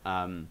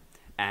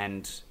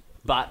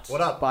 But What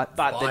up? But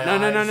But the, Fly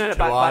no. eyes,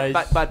 two eyes.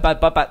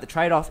 But the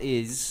trade-off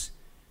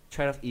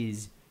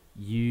is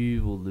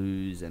you will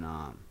lose an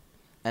arm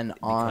and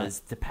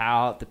because the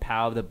power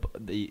of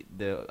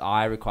the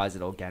eye requires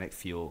an organic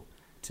fuel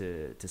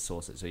to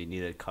source it. So you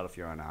need to cut off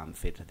your own arm,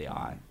 fit to the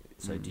eye.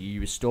 So do you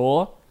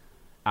restore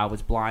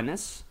Albert's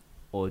blindness,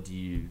 or do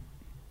you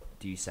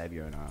save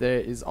your own arm? there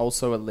is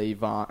also a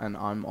lever, and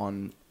I'm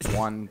on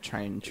one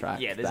train track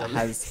Yeah, there's that a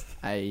has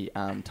a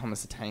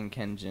Thomas the Tank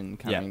Engine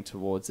coming Yep.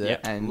 towards it,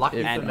 Yep. and Lucky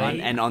if for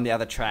me- and on the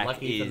other track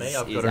Lucky is, for me,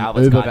 I've is got an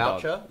Albert's Uber guide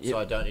dog. voucher, Yep. so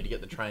I don't need to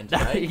get the train No,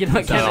 today. you're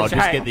not so getting the I'll train.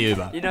 just get the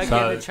Uber. You're not So-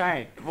 getting the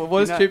train. Well,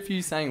 what is You're not- trip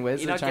you saying?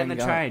 Where's You're the not train getting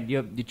the going?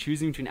 train. You're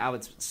choosing between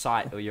Albert's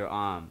sight or your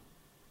arm.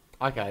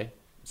 Okay,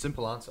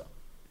 simple answer.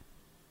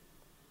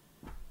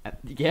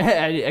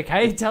 Yeah.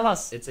 Okay. Tell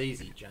us. It's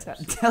easy, James.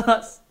 Tell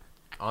us.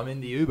 I'm in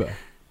the Uber.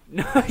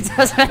 No, it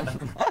doesn't.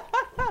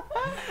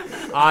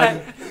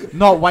 I'm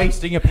not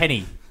wasting a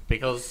penny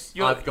because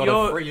I've got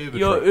you're, a free Uber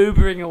You're trip.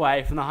 Ubering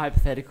away from the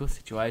hypothetical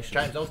situation.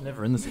 James, I was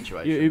never in the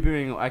situation. You're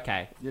Ubering.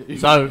 Okay.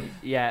 So,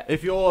 Yeah.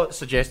 if you're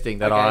suggesting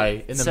that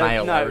Okay, in the so,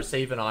 mail, no. I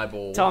receive an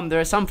eyeball... Tom, there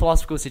are some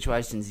philosophical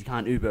situations you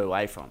can't Uber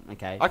away from.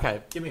 Okay.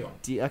 Okay, give me one.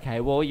 Okay.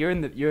 Well, you're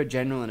a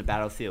general in a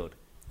battlefield.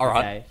 All right.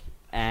 Okay?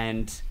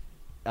 And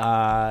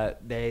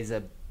there's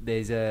a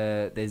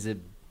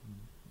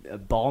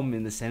bomb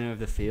in the center of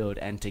the field,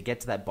 and to get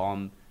to that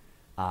bomb,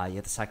 you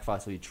have to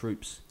sacrifice all your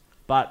troops.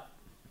 But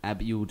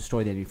you will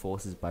destroy the enemy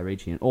forces by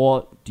reaching it.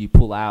 Or do you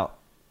pull out?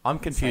 I'm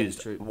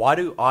confused. true. Why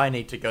do I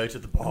need to go to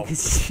the bomb? You're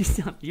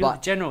the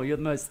But- general. You're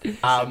the most.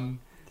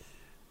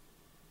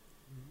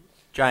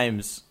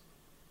 James,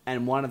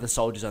 And one of the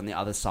soldiers on the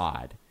other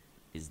side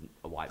is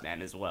a white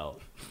man as well.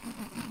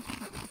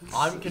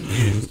 I'm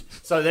confused.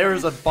 So there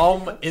is a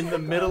bomb in the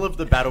middle of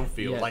the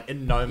battlefield, Yeah. like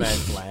in no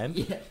man's land.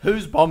 Yeah.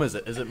 Whose bomb is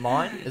it? Is it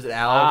mine? Is it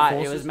our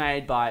forces? It was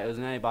made by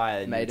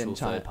a Made in neutral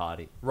China. third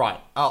party. Right.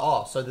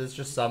 So there's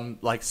just some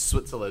like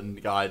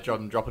Switzerland guy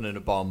dropping in a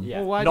bomb, Yeah.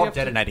 Well, why do you not have to-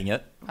 detonating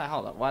it. Hey,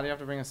 hold on. Why do you have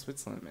to bring a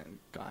Switzerland man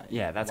guy?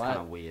 Yeah, that's Why- kind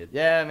of weird.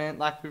 Yeah, man.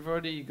 Like we've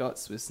already got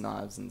Swiss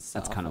knives and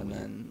stuff. That's kinda and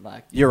weird. Then,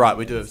 like You're right.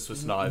 We do have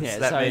Swiss knives. Yeah,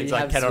 that so means you I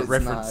have cannot Swiss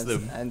reference knives,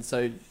 them. and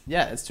so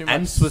yeah, it's too much.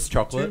 And Swiss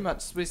chocolate. Too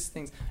much Swiss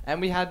things. And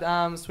we had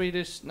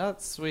Swedish,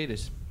 not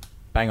Swedish.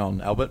 Bang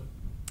on, Albert.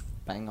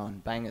 Bang on,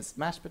 bangers,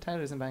 mashed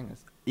potatoes and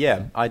bangers.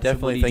 Yeah, I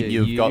definitely So what do think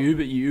you do? you've got.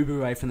 you Uber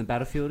away from the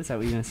battlefield. Is that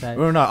what you're gonna say?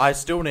 Well, no, I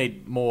still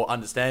need more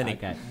understanding.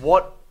 Okay.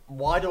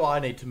 Why do I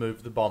need to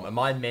move the bomb? Am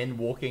I men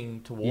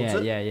walking towards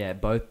it? Yeah.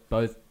 Both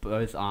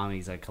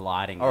armies are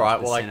colliding. All right, at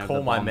the well, I center of call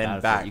the my bomb men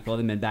battlefield. back. You call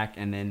the men back,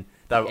 and then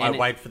I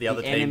wait for the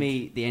other team.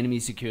 The enemy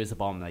secures the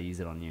bomb. They use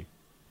it on you.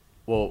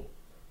 Well,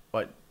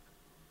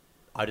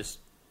 I just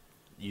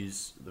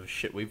use the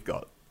shit we've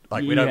got.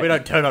 Like we Yeah.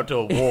 don't turn up to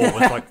a war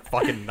with like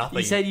fucking nothing.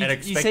 You said you, and you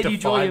expect said to you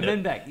draw your find men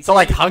it. back. It's not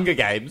like Hunger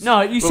Games.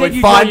 No, you where said we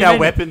you find draw your our men-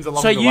 weapons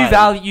along so the you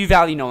way. you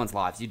value no one's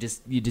lives. You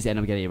just end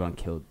up getting everyone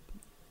killed.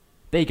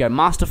 There you go,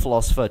 master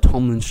philosopher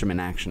Tom Lindstrom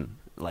in action,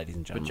 ladies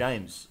and But gentlemen.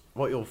 James,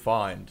 what you'll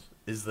find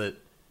is that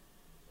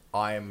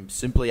I am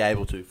simply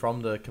able to,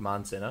 from the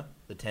command center,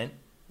 the tent,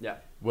 Yeah.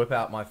 whip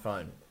out my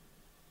phone.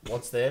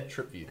 What's there?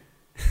 Trip view.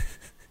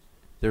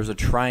 There's a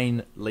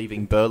train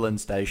leaving Berlin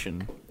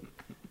station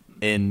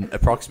in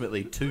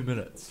approximately 2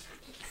 minutes.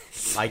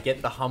 I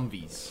get the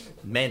Humvees.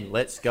 Men,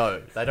 let's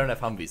go. They don't have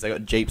Humvees. They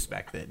got Jeeps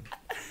back then.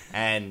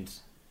 And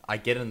I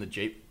get in the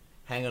Jeep,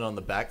 hang it on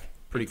the back.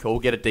 Pretty cool.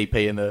 Get a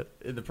DP in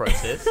the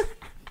process.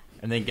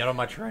 And then get on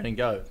my train and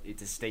go.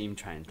 It's a steam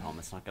train, Tom.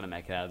 It's not going to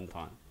make it out in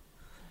time.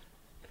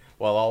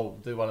 Well, I'll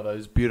do one of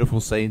those beautiful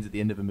scenes at the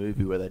end of a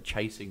movie where they're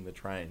chasing the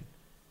train.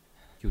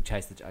 You'll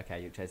chase the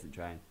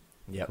train.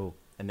 Yep. Cool.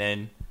 And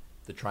then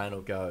the train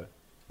will go.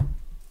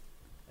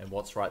 And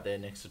what's right there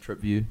next to Trip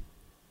View?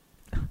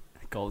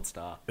 Gold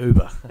star.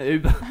 Uber.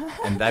 Uber.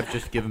 And they've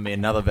just given me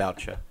another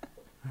voucher.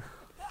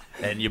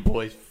 And your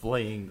boy's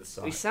fleeing the It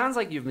site. sounds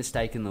like you've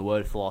mistaken the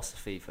word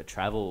philosophy for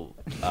travel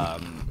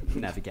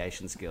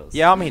navigation skills.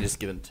 Yeah, I'm here just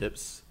giving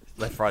tips.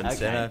 Left, right, and Okay,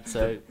 centre.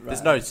 so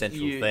There's no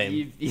central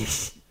theme.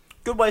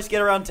 Good ways to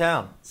get around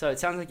town. So it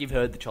sounds like you've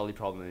heard the trolley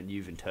problem and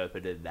you've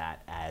interpreted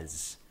that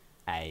as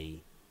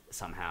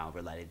somehow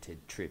related to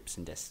trips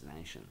and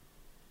destination.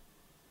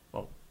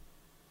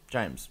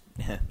 James,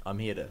 I'm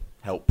here to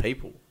help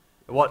people.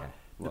 Okay,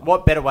 well-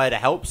 What better way to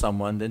help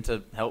someone than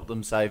to help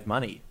them save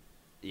money?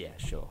 Yeah,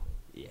 sure.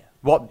 Yeah.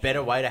 What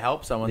better way to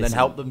help someone Listen. than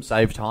help them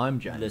save time,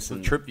 James? Listen.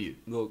 With Trip View.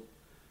 Look,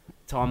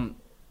 Tom,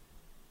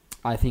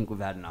 I think we've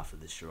had enough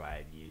of this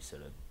charade. You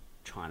sort of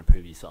trying to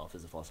prove yourself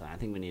as a philosopher. I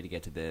think we need to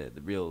get to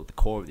the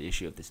core of the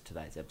issue of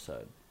today's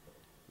episode.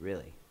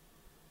 Really.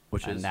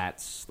 And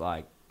that's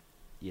like,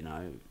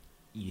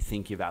 you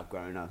think you've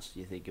outgrown us.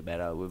 You think you're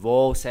better. We've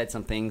all said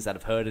some things that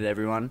have hurted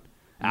everyone.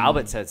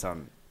 Albert said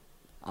some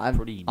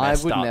pretty I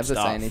messed would up never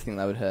stuff. say anything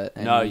that would hurt.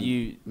 No,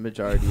 any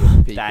majority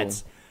of people.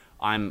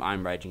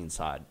 I'm raging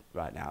inside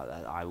right now.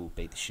 I will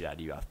beat the shit out of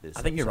you after this.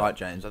 I think you're episode. right,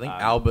 James. I think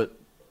Albert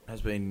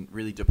has been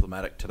really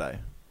diplomatic today.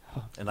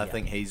 And I Yeah.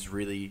 think he's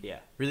really Yeah.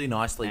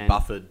 nicely And,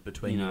 buffered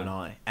between you and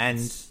I. And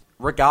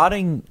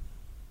regarding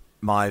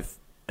my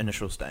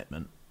initial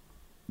statement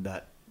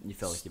that You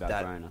felt like you've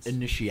outgrown us.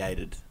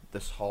 initiated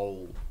this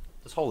whole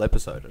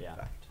episode, in Yeah.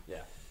 fact.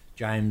 Yeah.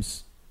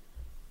 James,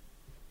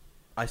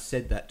 I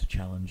said that to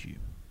challenge you.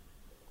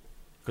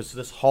 Because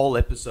this whole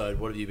episode,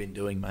 what have you been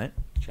doing, mate?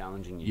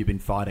 Challenging you. You've been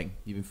fighting.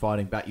 You've been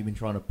fighting back. You've been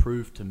trying to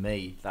prove to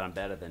me that I'm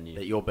better than you.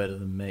 that you're better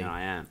than me. And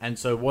I am. And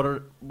so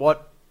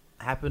what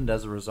happened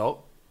as a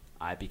result?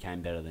 I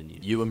became better than you.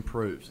 You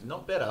improved.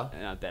 Not better.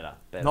 Better.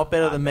 Not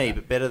better than me,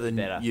 but better than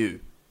Better. you.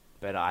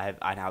 Better.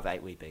 I now have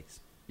 8 Weet-Bix.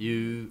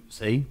 You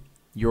see,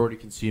 you're already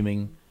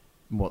consuming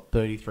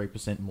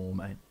 33% more,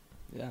 mate.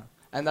 Yeah,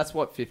 and that's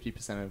what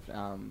 50%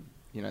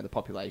 of the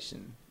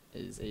population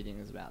is eating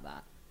is about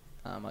that.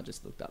 I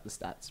just looked up the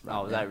stats. Right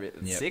Oh, was now.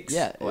 that Yep. 6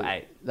 Yeah, or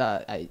 8?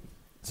 8.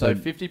 So So-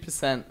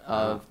 50%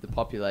 of the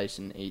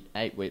population eat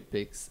 8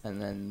 Weet-Bix,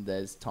 and then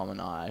there's Tom and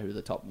I, who are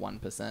the top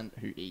 1%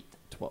 who eat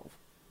 12.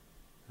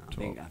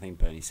 I think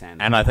Bernie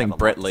Sanders. And I would have think a lot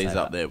Brett to Lee's say up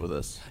about- there with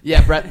us.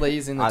 Yeah, Brett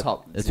Lee's in the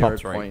top the top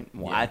three.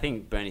 0.1. Yeah, I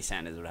think Bernie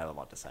Sanders would have a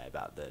lot to say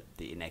about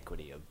the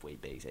inequity of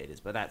Weet-Bix eaters,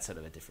 but that's sort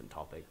of a different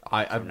topic.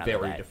 A for another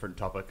very day. different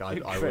topic. I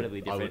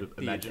Incredibly would different.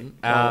 imagine.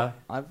 Well,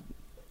 I've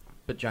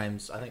But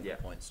James, I think Yeah.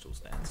 the point still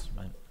stands,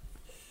 mate.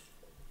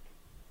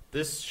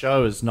 This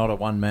show is not a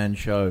one-man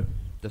show,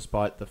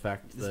 despite the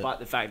fact Despite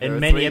the fact in there are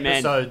many 3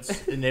 men.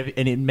 episodes,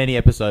 in many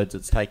episodes,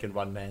 it's taken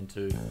one man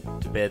to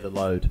bear the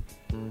load,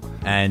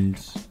 and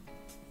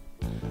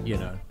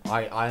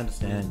I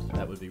understand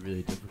that would be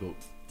really difficult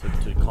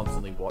to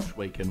constantly watch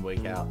week in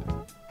week out.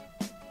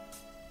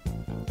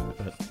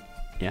 But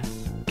Yeah,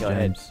 go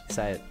ahead. James,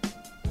 Say it.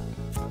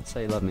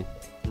 Say you love me.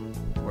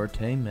 we're a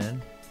team,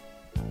 man.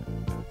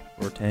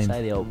 We're a team.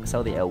 Say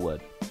the L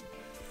word.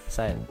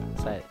 Say it.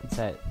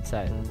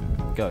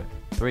 Go.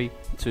 3,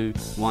 2,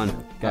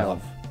 1. Go. I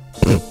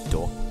love.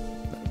 Door.